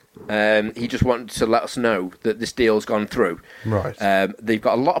Netflix. He just wanted to let us know that this deal's gone through. Right. They've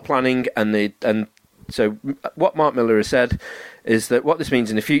got a lot of planning, and so what Mark Miller has said is that what this means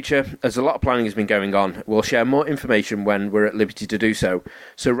in the future, as a lot of planning has been going on, we'll share more information when we're at liberty to do so.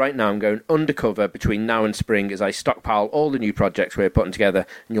 So right now I'm going undercover between now and spring as I stockpile all the new projects we're putting together,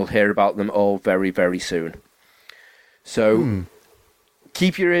 and you'll hear about them all very, very soon. So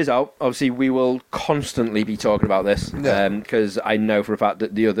keep your ears out. Obviously, we will constantly be talking about this because I know for a fact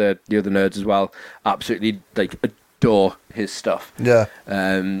that the other nerds as well absolutely adore his stuff. Yeah.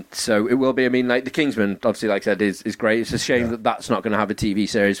 So it will be. I mean, like the Kingsman, obviously, like I said, is great. It's a shame that that's not going to have a TV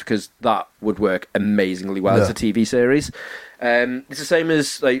series because that would work amazingly well as a TV series. It's the same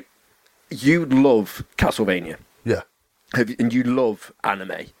as like you love Castlevania. Yeah. And you love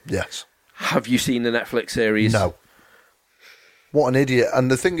anime. Yes. Have you seen the Netflix series? No. What an idiot.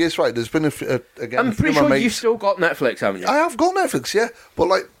 And the thing is, right, there's been again... I'm pretty sure you've still got Netflix, haven't you? I have got Netflix, yeah. But,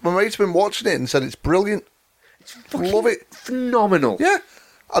 like, my mate's been watching it and said it's brilliant. It's fucking love it. Phenomenal. Yeah.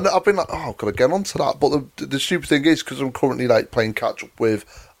 And I've been like, oh, I've got to get onto that. But the stupid thing is, because I'm currently, like, playing catch-up with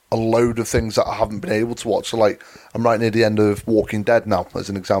a load of things that I haven't been able to watch. So, like, I'm right near the end of Walking Dead now, as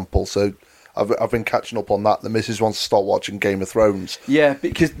an example. So... I've been catching up on that. The missus wants to start watching Game of Thrones. Yeah,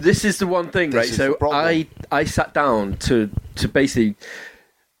 because this is the one thing, right? So I sat down to basically...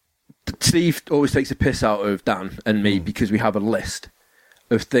 Steve always takes a piss out of Dan and me because we have a list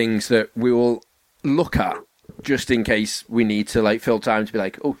of things that we will look at just in case we need to like fill time to be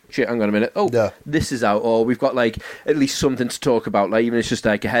like, oh shit, hang on a minute. This is out, or we've got like at least something to talk about, like even if it's just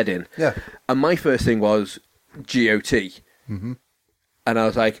like a heading. Yeah. And my first thing was GOT. Mm-hmm. And I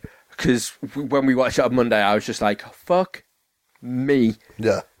was like... Because when we watched it on Monday, I was just like, fuck me.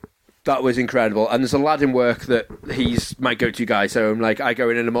 Yeah. That was incredible. And there's a lad in work that he's my go-to guy. So I'm like, I go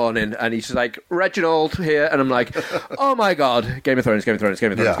in the morning and he's just like, Reginald here. And I'm like, oh my God, Game of Thrones. Game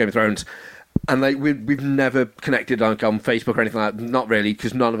of Thrones. And like, we've never connected on Facebook or anything like that. Not really,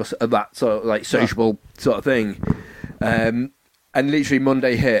 because none of us are that sort of like sociable sort of thing. And literally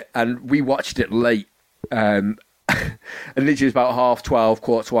Monday hit and we watched it late. And literally it was about 12:30,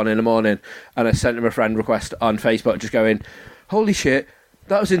 1:15 in the morning, and I sent him a friend request on Facebook just going, holy shit,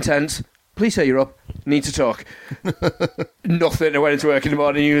 that was intense, please say you're up, need to talk. Nothing. I went into work in the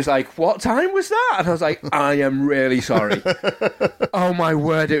morning and he was like, what time was that? And I was like, I am really sorry. Oh my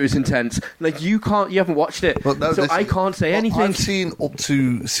word, it was intense. Like you haven't watched it, so I can't say anything. I've seen up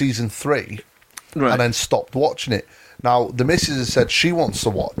to season 3 and then stopped watching it. Now the missus has said she wants to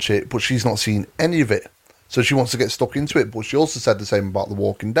watch it, but she's not seen any of it. So she wants to get stuck into it, but she also said the same about The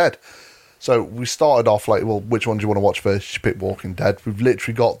Walking Dead. So we started off like, well, which one do you want to watch first? She picked Walking Dead. We've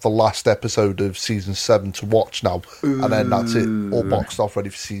literally got the last episode of season 7 to watch now. Ooh. And then that's it, all boxed off, ready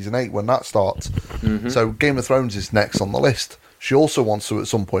for season 8 when that starts. Mm-hmm. So Game of Thrones is next on the list. She also wants to at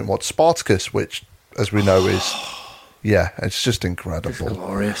some point watch Spartacus, which, as we know, is... Yeah, it's just incredible. It's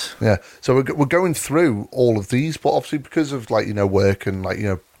glorious. Yeah, so we're going through all of these, but obviously because of like work and like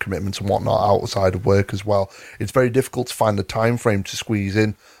commitments and whatnot outside of work as well, it's very difficult to find the time frame to squeeze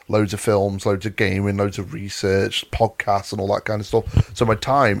in loads of films, loads of gaming, loads of research, podcasts, and all that kind of stuff. So my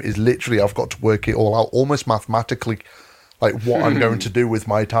time is literally I've got to work it all out almost mathematically, like what I'm going to do with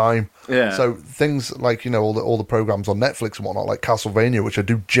my time. Yeah. So things like all the programs on Netflix and whatnot, like Castlevania, which I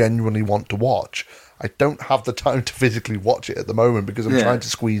do genuinely want to watch. I don't have the time to physically watch it at the moment because I'm trying to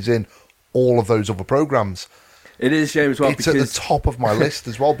squeeze in all of those other programs. It is a shame as well. It's at the top of my list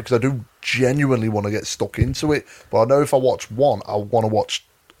as well because I do genuinely want to get stuck into it. But I know if I watch one, I want to watch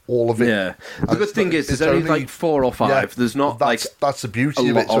all of it. Yeah. The good thing is there's only like 4 or 5. Yeah, there's not that's the beauty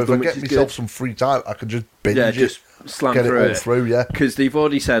of it. So if I get myself some free time, I can just binge it. Just slam get through it all through, yeah. Because they've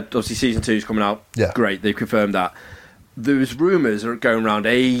already said, obviously, season 2 is coming out. Yeah. Great, they've confirmed that. There was rumours going around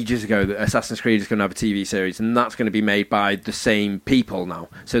ages ago that Assassin's Creed is going to have a TV series, and that's going to be made by the fame people now.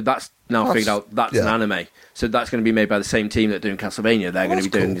 So that's now figured out that's an anime. So that's going to be made by the same team that are doing Castlevania. They're going to be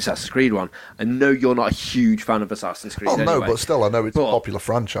doing the Assassin's Creed one. I know you're not a huge fan of Assassin's Creed anyway. No, but still, I know it's a popular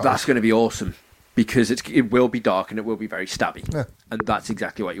franchise. That's going to be awesome, because it will be dark and it will be very stabby. Yeah. And that's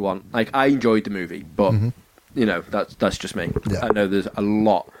exactly what you want. Like, I enjoyed the movie, but, that's just me. Yeah. I know there's a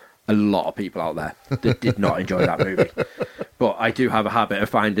lot a lot of people out there that did not enjoy that movie. But I do have a habit of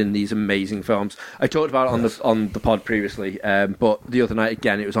finding these amazing films. I talked about it on the pod previously, but the other night,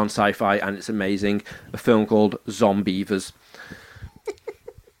 again, it was on Sci-Fi, and it's amazing. A film called Zombievers.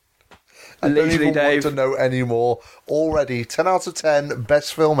 I don't even want to know anymore. Already, 10 out of 10,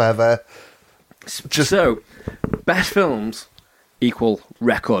 best film ever. So, best films equal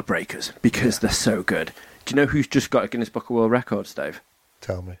record breakers because they're so good. Do you know who's just got a Guinness Book of World Records, Dave?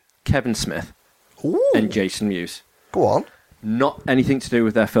 Tell me. Kevin Smith. Ooh. And Jason Mewes. Go on. Not anything to do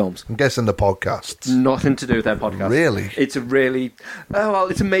with their films. I'm guessing the podcasts. Nothing to do with their podcast. Really? It's a really... Oh, well,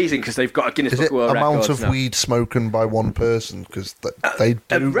 it's amazing because they've got a Guinness Book of World Records. Is it amount of weed spoken by one person? Because they do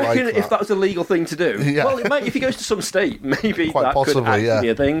I reckon like if that was a legal thing to do. Yeah. Well, it might, if he goes to some state, maybe Quite that possibly, could actually be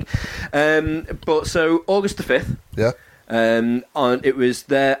a thing. But so, August the 5th, Yeah. it was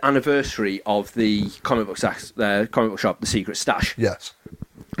their anniversary of the comic book shop, The Secret Stash. Yes.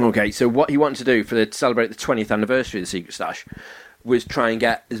 Okay, so what he wanted to do to celebrate the 20th anniversary of The Secret Stash was try and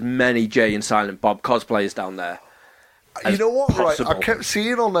get as many Jay and Silent Bob cosplayers down there. You know what? Possible. Right, I kept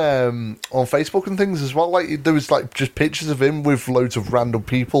seeing on Facebook and things as well. Like there was like just pictures of him with loads of random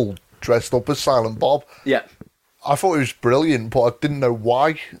people dressed up as Silent Bob. Yeah. I thought it was brilliant, but I didn't know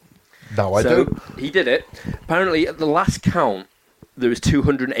why. Now I do. He did it. Apparently, at the last count, there was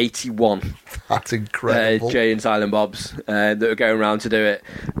 281 That's incredible. Jay and Silent Bobs that were going around to do it.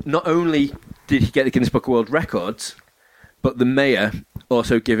 Not only did he get the Guinness Book of World Records, but the mayor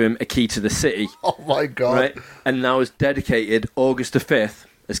also gave him a key to the city. Oh my god! Right, and now it's dedicated August the 5th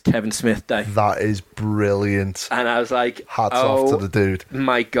as Kevin Smith Day. That is brilliant. And I was like, hats off to the dude.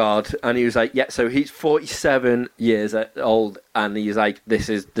 My God. And he was like, yeah, so he's 47 years old, and he's like, this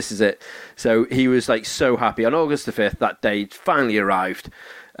is it. So he was like so happy. On August the 5th, that day finally arrived.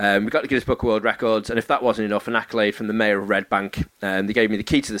 We got the Guinness Book of World Records, and if that wasn't enough, an accolade from the mayor of Red Bank. They gave me the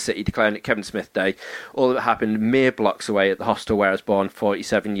key to the city, declaring it Kevin Smith Day. All of it happened mere blocks away at the hostel where I was born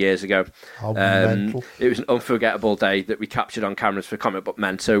 47 years ago. Mental. It was an unforgettable day that we captured on cameras for Comic Book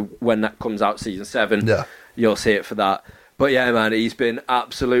Men. So when that comes out, season 7, you'll see it for that. But yeah, man, he's been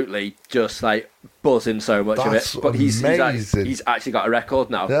absolutely just like buzzing so much That's of it. But he's actually got a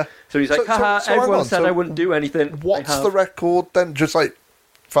record now. Yeah. So he's like, haha, so everyone said I wouldn't do anything. What's the record then? Just like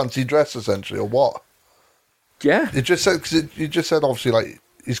fancy dress, essentially, or what? Yeah. You just said obviously like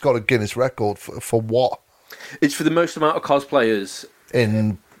he's got a Guinness record for what? It's for the most amount of cosplayers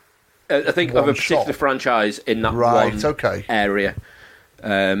in. I think of a particular shop. Franchise in that one area.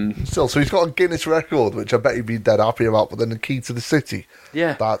 Still, so he's got a Guinness record, which I bet he'd be dead happy about. But then the key to the city.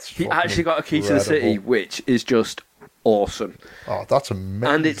 Yeah, he actually got a key to the city, which is just awesome. Oh, that's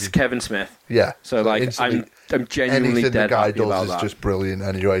amazing! And it's Kevin Smith. Yeah. So like, I'm genuinely dead happy about that. Anything the guy does is just brilliant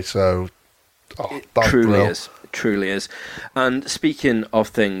anyway. So, it truly is. And speaking of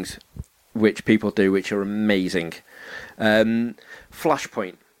things which people do, which are amazing,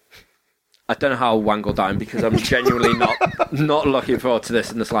 Flashpoint. I don't know how I'll wangle down because I'm genuinely not looking forward to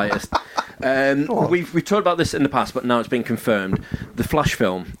this in the slightest. We've talked about this in the past, but now it's been confirmed. The Flash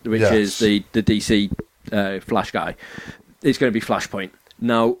film, which is the DC Flash guy, it's going to be Flashpoint.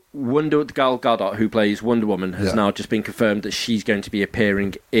 Now, Gal Gadot, who plays Wonder Woman, has now just been confirmed that she's going to be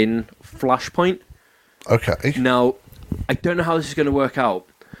appearing in Flashpoint. Okay. Now, I don't know how this is going to work out.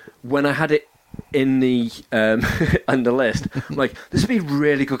 When I had it in the on the list, I'm like, this would be a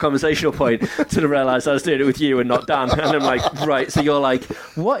really good conversational point to realise I was doing it with you and not Dan. And I'm like, right, so you're like,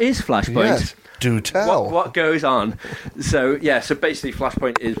 what is Flashpoint? Yes, do tell. What goes on? So basically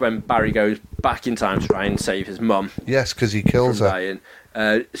Flashpoint is when Barry goes back in time to try and save his mum. Yes, because he kills her. Dying.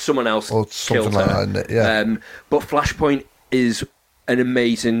 Someone else killed like her. that, yeah. But Flashpoint is an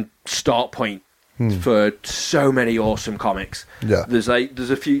amazing start point for so many awesome comics. Yeah. There's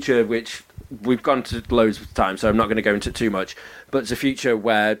a future which we've gone to loads of times, so I'm not going to go into it too much. But it's a future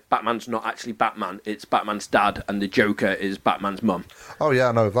where Batman's not actually Batman; it's Batman's dad, and the Joker is Batman's mum. Oh yeah,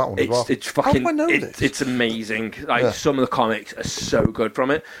 I know that one as well. It's fucking. How do I know this? It's amazing. Some of the comics are so good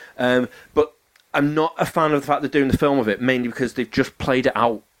from it. But I'm not a fan of the fact they're doing the film of it, mainly because they've just played it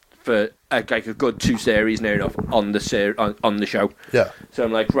out for a good 2 series near enough on the on the show. Yeah. So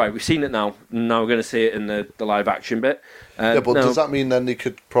I'm like, right, we've seen it now. Now we're going to see it in the live action bit. Does that mean then they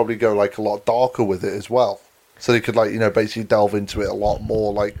could probably go like a lot darker with it as well? So they could basically delve into it a lot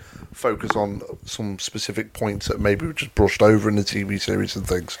more, like focus on some specific points that maybe were just brushed over in the TV series and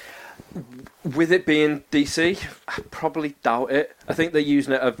things. With it being DC, I probably doubt it. I think they're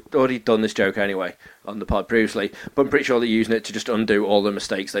using it. I've already done this joke anyway on the pod previously, but I'm pretty sure they're using it to just undo all the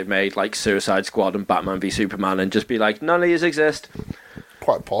mistakes they've made, like Suicide Squad and Batman v Superman, and just be like, none of these exist.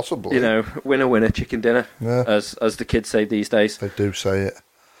 Quite possibly. Winner, winner, chicken dinner, as the kids say these days. They do say it.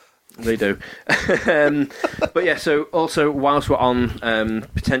 They do. But yeah, so also, whilst we're on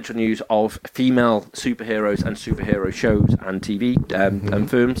potential news of female superheroes and superhero shows and TV and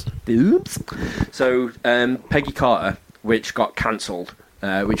films, so Peggy Carter, which got cancelled,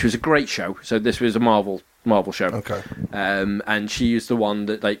 which was a great show. So this was a Marvel show. Okay. And she is the one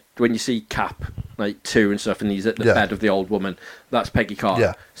that, like, when you see Cap, like, 2 and stuff, and he's at the bed of the old woman, that's Peggy Carter.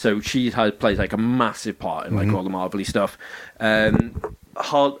 Yeah. So she plays, like, a massive part in, like, all the Marvel-y stuff.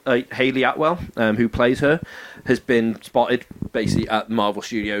 Hayley Atwell, who plays her, has been spotted, basically, at Marvel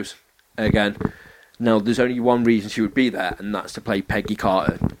Studios again. Now, there's only one reason she would be there, and that's to play Peggy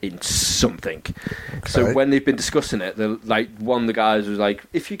Carter in something. Okay. So when they've been discussing it, like, one of the guys was like,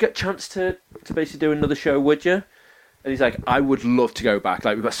 if you get a chance to basically do another show, would you? And he's like, I would love to go back.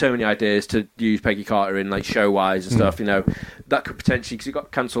 Like, we've got so many ideas to use Peggy Carter in, like, show-wise and stuff, you know. That could potentially, because it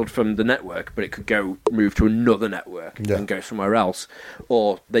got cancelled from the network, but it could move to another network and go somewhere else.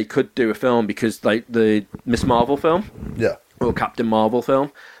 Or they could do a film, because, like, the Miss Marvel film, or Captain Marvel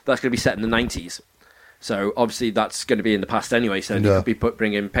film, that's going to be set in the 90s. So, obviously, that's going to be in the past anyway, so they could be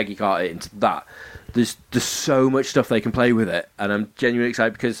bringing Peggy Carter into that. There's so much stuff they can play with it, and I'm genuinely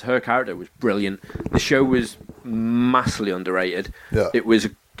excited because her character was brilliant. The show was massively underrated. It was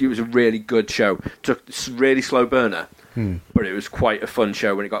a really good show. Took a really slow burner, but it was quite a fun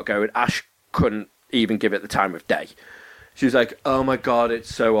show when it got going. Ash couldn't even give it the time of day. She was like, "Oh my god,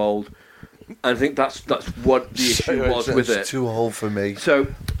 it's so old." And I think that's what the issue was with it. It's too old for me. So,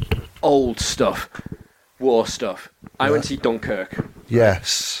 old stuff, war stuff. I went to see Dunkirk.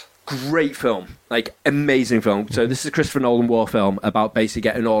 Yes. Great film, like amazing film. So this is a Christopher Nolan war film about basically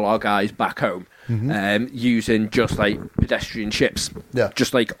getting all our guys back home, using just like pedestrian ships,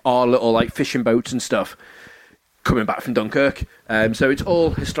 just like our little like fishing boats and stuff, coming back from Dunkirk. So it's all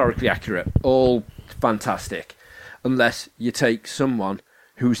historically accurate, all fantastic, unless you take someone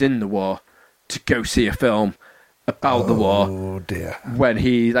who's in the war to go see a film about the war. Oh dear. When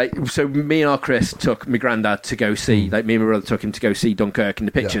so me and our Chris took my granddad to go see, like me and my brother took him to go see Dunkirk in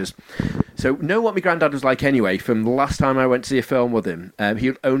the pictures. So know what my granddad was like anyway from the last time I went to see a film with him.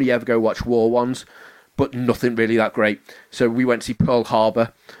 He'd only ever go watch war ones, but nothing really that great. So we went to see Pearl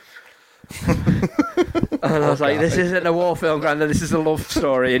Harbor. And I was like, this isn't a war film, Grandad, this is a love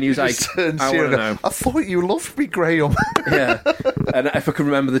story. And he was like, I want to know. I thought you loved me, Graham. Yeah. And if I could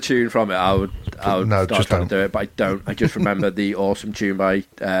remember the tune from it, I would start trying to do it, but I don't. I just remember the awesome tune by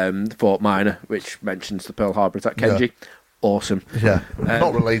Fort Minor, which mentions the Pearl Harbor attack. Kenji. Yeah. Awesome. Yeah.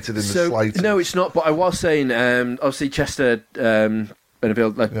 Not related in the slightest. No, it's not, but I was saying, obviously Chester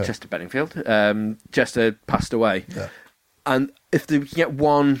Benningfield, Chester passed away. Yeah. And if we can get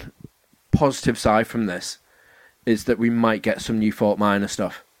one positive side from this, is that we might get some new Fort Minor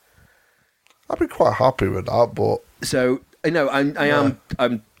stuff. I'd be quite happy with that, but so I know I'm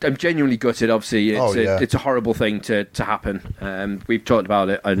genuinely gutted. Obviously, it's a horrible thing to happen. We've talked about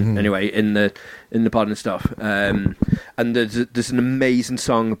it anyway in the pod and stuff. And there's an amazing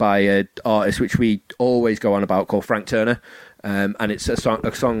song by an artist which we always go on about called Frank Turner, and it's a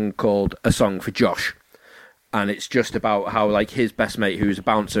song called "A Song for Josh." And it's just about how, like, his best mate, who's a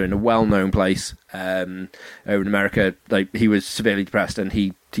bouncer in a well-known place over in America, like, he was severely depressed and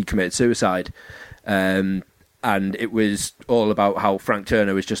he committed suicide. And it was all about how Frank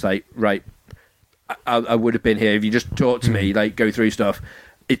Turner was just like, right, I would have been here if you just talked to me, like, go through stuff.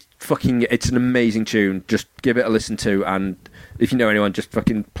 It's an amazing tune. Just give it a listen to, and if you know anyone, just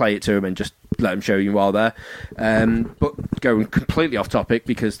fucking play it to him and just let him show you while there. But going completely off topic,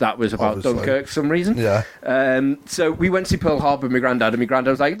 because that was about Dunkirk for some reason. Yeah. So we went to see Pearl Harbor with my granddad, and my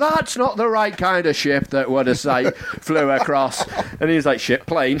granddad was like, that's not the right kind of ship that would have flew across. And he was like, ship,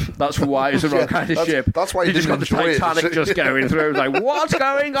 plane. That's why it's the wrong kind of ship. That's why you just got the Titanic just going through. It was like, what's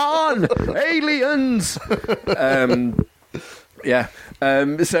going on? Aliens! Yeah.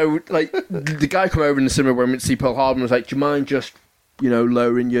 So, like, the guy come over in the cinema when we went to see Pearl Harbor and was like, do you mind just,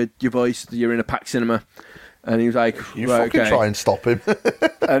 lowering your voice? You're in a packed cinema. And he was like, you fucking try and stop him.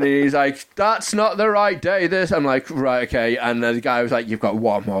 And he's like, that's not the right day, this. I'm like, right, okay. And the guy was like, you've got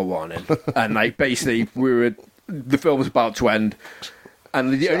one more warning. And, like, basically, the film was about to end.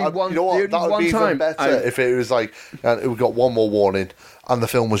 And the only one, that would be even better if it was like, we got one more warning, and the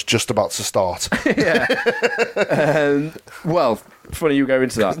film was just about to start. Yeah. Well, funny you go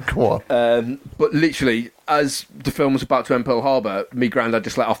into that. Go on. But literally, as the film was about to end Pearl Harbor, me granddad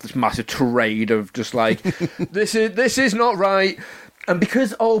just let off this massive tirade of just like, this is not right. And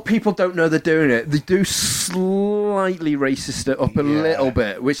because old people don't know they're doing it, they do slightly racist it up a little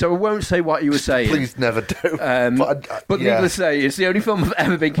bit, which I won't say what you were saying. Please never do. But needless to say, it's the only film I've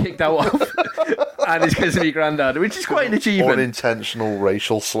ever been kicked out of. and it's because of your granddad, which is quite an achievement. Unintentional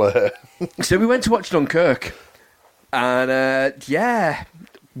racial slur. So we went to watch Dunkirk, and yeah,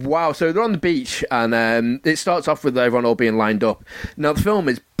 wow. So they're on the beach, and it starts off with everyone all being lined up. Now the film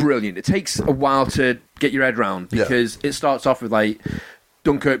is brilliant. It takes a while to get your head around because it starts off with like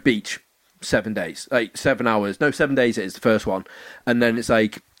Dunkirk Beach, 7 days, like 7 hours. No, 7 days it is the first one, and then it's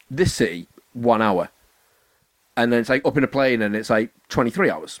like this city, 1 hour, and then it's like up in a plane, and it's like 23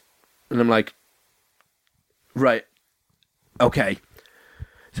 hours, and I'm like, right, okay.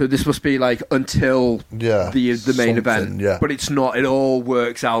 So this must be like until the main event, but it's not. It all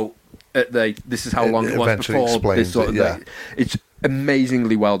works out. This is how long it was before this sort of thing. It's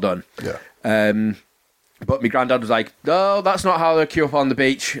amazingly well done. Yeah. But my granddad was like, "No, that's not how they queue up on the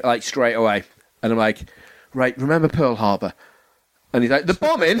beach." Like straight away, and I'm like, "Right, remember Pearl Harbor?" And he's like, "The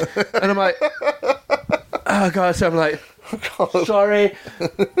bombing," and I'm like, "Oh god!" So I'm like, "Sorry,"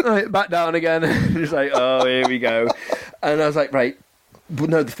 like, back down again. He's like, "Oh, here we go," and I was like, "Right." But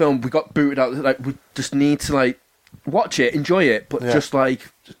no, the film, we got booted out. Like, we just need to like watch it, enjoy it, but just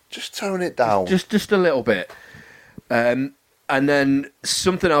like just tone it down, just a little bit. And then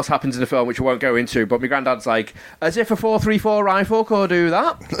something else happens in the film which I won't go into. But my granddad's like, "As if a 4.34 rifle could do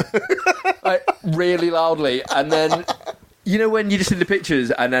that," like really loudly. And then you know when you just see the pictures,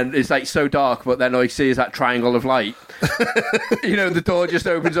 and then it's like so dark, but then all you see is that triangle of light. You know, the door just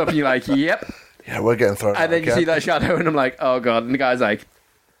opens up, and you're like, "Yep." Yeah, we're getting thrown out. And then you see that shadow, and I'm like, oh god. And the guy's like,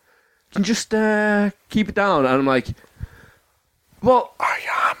 "Can you just keep it down?" And I'm like, "Well,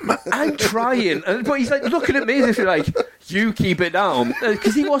 I'm trying." But he's like looking at me as if he's like, "You keep it down,"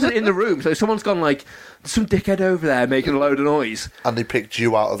 because he wasn't in the room. So someone's gone like, "Some dickhead over there making a load of noise," and they picked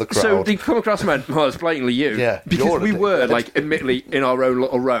you out of the crowd. So they come across and went, "Well, it's blatantly you." Yeah, because we were like, admittedly, in our own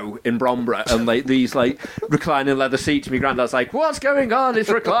little row in Bromborough, and like these like reclining leather seats. My granddad's like, "What's going on? It's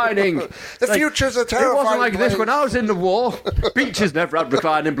reclining." The future's a terrifying It wasn't like place. this when I was in the war. Beaches never had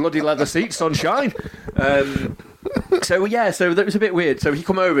reclining bloody leather seats, sunshine. So that was a bit weird. So he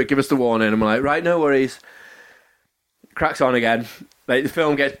come over, give us the warning, and I'm like, "Right, no worries." Cracks on again. Like the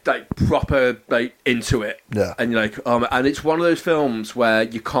film gets like proper like into it, and you're like, and it's one of those films where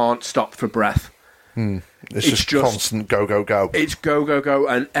you can't stop for breath. It's just constant go go go. It's go go go,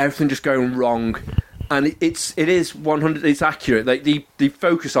 and everything just going wrong. And it is 100. It's accurate. Like they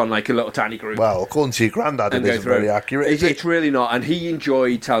focus on like a little tiny group. Well, according to your granddad, it isn't very accurate. It's really not. And he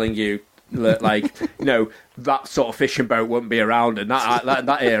enjoyed telling you that, like, you know, that sort of fishing boat wouldn't be around in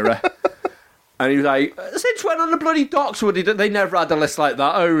that era. And he was like, "Since when on the bloody docks would they never had a list like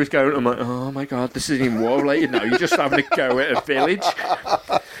that?" Oh, he was going. I'm like, "Oh my god, this isn't even war related now. You're just having a go at a village."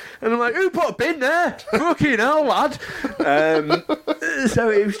 And I'm like, "Who put a bin there? Fucking hell, lad!" So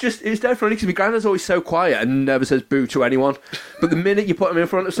it's dead funny because my granddad's always so quiet and never says boo to anyone. But the minute you put him in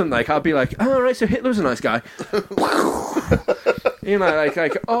front of something, like, I'll be like, "Oh, right, so Hitler was a nice guy." You know, like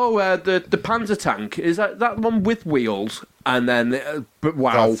the Panzer tank, is that one with wheels? And then, but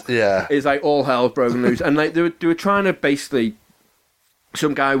wow, it's like all hell broken loose. And like they were trying to basically,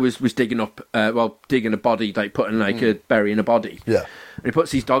 some guy was digging up, digging a body, like putting like burying a body. Yeah, and he puts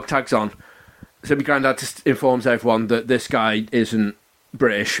these dog tags on. So my granddad just informs everyone that this guy isn't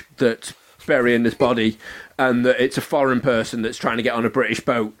British, that's burying this body, and that it's a foreign person that's trying to get on a British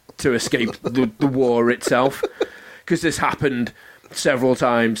boat to escape the war itself. Because this happened several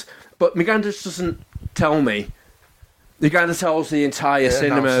times. But my granddad doesn't tell me. The granddad tells the entire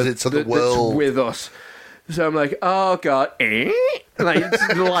cinema to the world. That's with us. So I'm like, "Oh god," like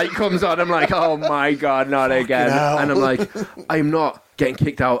the light comes on. I'm like, "Oh my god, not again!" Hell. And I'm like, "I'm not getting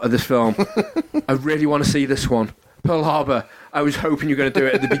kicked out of this film. I really want to see this one, Pearl Harbor. I was hoping you were going to do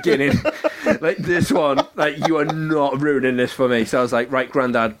it at the beginning. Like this one, like you are not ruining this for me." So I was like, "Right,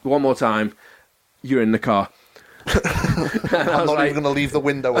 granddad, one more time. You're in the car." I'm not even going to leave the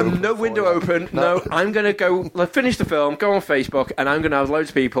window open. No window open. No, I'm going to go finish the film, go on Facebook, and I'm going to have loads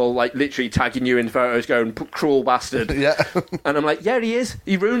of people like literally tagging you in photos, going "cruel bastard." Yeah, and I'm like, "Yeah, he is.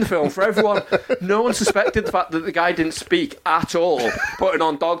 He ruined the film for everyone." No one suspected the fact that the guy didn't speak at all, putting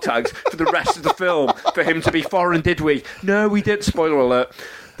on dog tags for the rest of the film for him to be foreign. Did we? No, we did. Spoiler alert: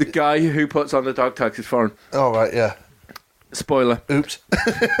 the guy who puts on the dog tags is foreign. Oh right, yeah. Spoiler. Oops.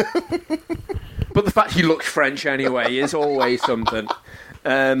 But the fact he looks French anyway is always something.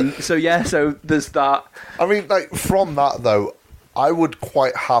 So there's that. I mean, like, from that, though, I would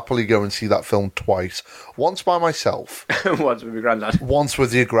quite happily go and see that film twice. Once by myself. Once with your granddad. Once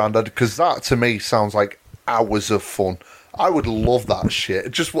with your granddad, because that, to me, sounds like hours of fun. I would love that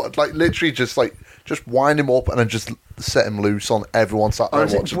shit. Just, literally just wind him up and then just set him loose on everyone sat there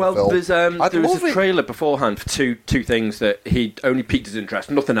watching the film. There was a trailer beforehand for two things that he only piqued his interest.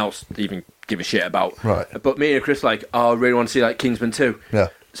 Nothing else to even give a shit about. Right. But me and Chris like, I really want to see like Kingsman 2. Yeah.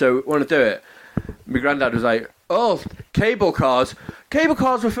 So we want to do it. My granddad was like, oh, cable cars. Cable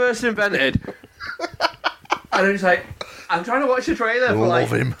cars were first invented. And I was like, I'm trying to watch the trailer for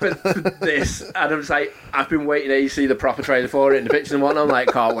this. And I was like, I've been waiting to see the proper trailer for it and the pictures and whatnot. I'm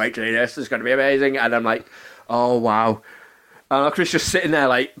like, can't wait to see this. It's going to be amazing. And I'm like, oh, wow. And Chris just sitting there,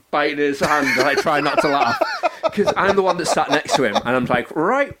 like, biting his hand, like, trying not to laugh. Because I'm the one that sat next to him. And I'm like,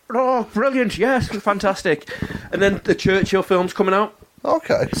 right, oh, brilliant, yes, fantastic. And then the Churchill film's coming out.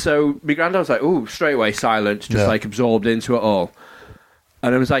 Okay. So my granddad was like, ooh, straight away silence, just like absorbed into it all.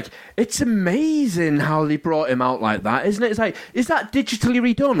 And I was like, it's amazing how they brought him out like that, isn't it? It's like, is that digitally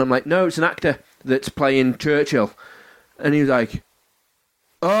redone? I'm like, no, it's an actor that's playing Churchill. And he was like,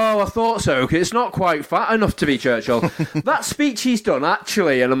 oh, I thought so, 'cause it's not quite fat enough to be Churchill. That speech he's done,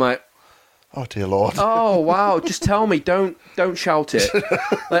 actually. And I'm like, oh, dear Lord. Oh, wow, just tell me, don't shout it.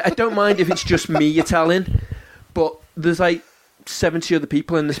 Like, I don't mind if it's just me you're telling, but there's like 70 other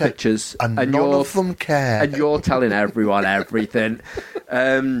people in the pictures, and none of them care, and you're telling everyone everything.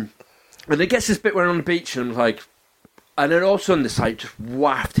 And it gets this bit where I'm on the beach, and I'm like, and then all of a sudden this like just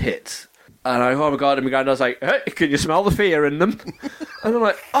waft hits, and I, oh my god, and my granddad's like, hey, can you smell the fear in them? And I'm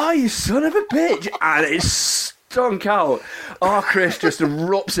like, oh, you son of a bitch, and it's stunk out. Oh, Chris just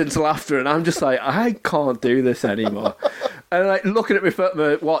erupts into laughter, and I'm just like, I can't do this anymore. And like looking at my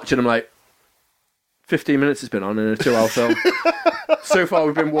watch, and I'm like, 15 minutes has been on in a 2-hour film. So far,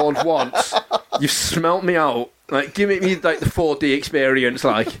 we've been warned once. You've smelt me out. Like, give me like the 4D experience,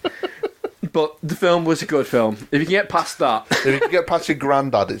 like. But the film was a good film. If you can get past that, if you can get past your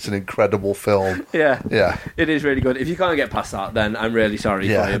granddad, it's an incredible film. Yeah, yeah, it is really good. If you can't get past that, then I'm really sorry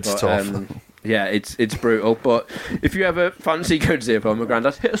for you. It's tough. Yeah, it's brutal. But if you ever fancy going to see a film with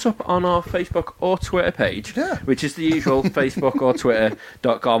Grandad, hit us up on our Facebook or Twitter page, which is the usual Facebook or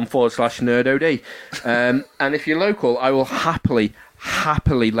Twitter.com/nerdod. And if you're local, I will happily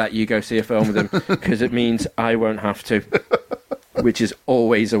let you go see a film with them, because it means I won't have to, which is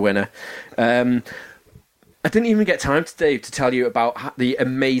always a winner. I didn't even get time today to tell you about the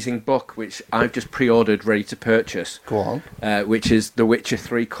amazing book which I've just pre-ordered, ready to purchase. Go on. Which is The Witcher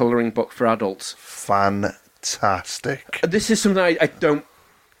 3 colouring book for adults. Fantastic. This is something I don't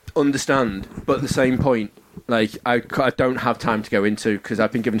understand, but at the same point, like I don't have time to go into, because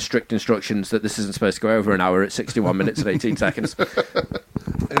I've been given strict instructions that this isn't supposed to go over an hour at 61 minutes and 18 seconds.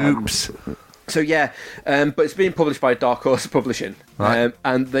 Oops. So yeah, but it's being published by Dark Horse Publishing, right.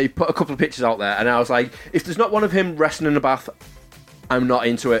 And they put a couple of pictures out there, and I was like, if there's not one of him wrestling in a bath, I'm not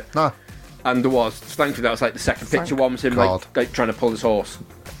into it. No. And there was. Thankfully, that was like the second picture. One was him like trying to pull his horse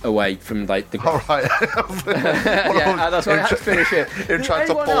away from like the. All right. Yeah, that's why I had to finish it. Him trying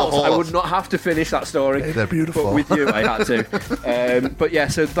to pull a horse. I would not have to finish that story. Hey, they're beautiful. But with you, I had to. But yeah,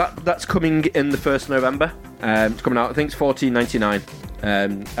 so that's coming in the 1st of November. It's coming out. I think it's $14.99.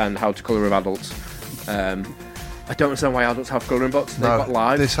 And how to colour with adults. I don't understand why adults have colouring books. They've got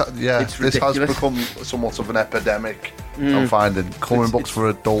live. This has become somewhat of an epidemic. I'm finding colouring books for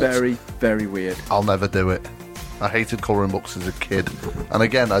adults. Very, very weird. I'll never do it. I hated colouring books as a kid, and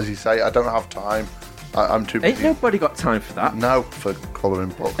again, as you say, I don't have time. I'm too busy. Ain't nobody got time for that. No, for colouring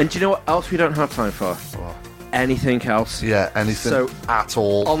books. And do you know what else we don't have time for? What? Anything else. Yeah, anything at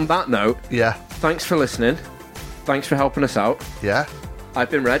all. On that note, thanks for listening. Thanks for helping us out. Yeah. I've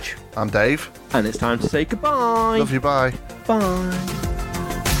been Reg. I'm Dave. And it's time to say goodbye. Love you, bye. Bye.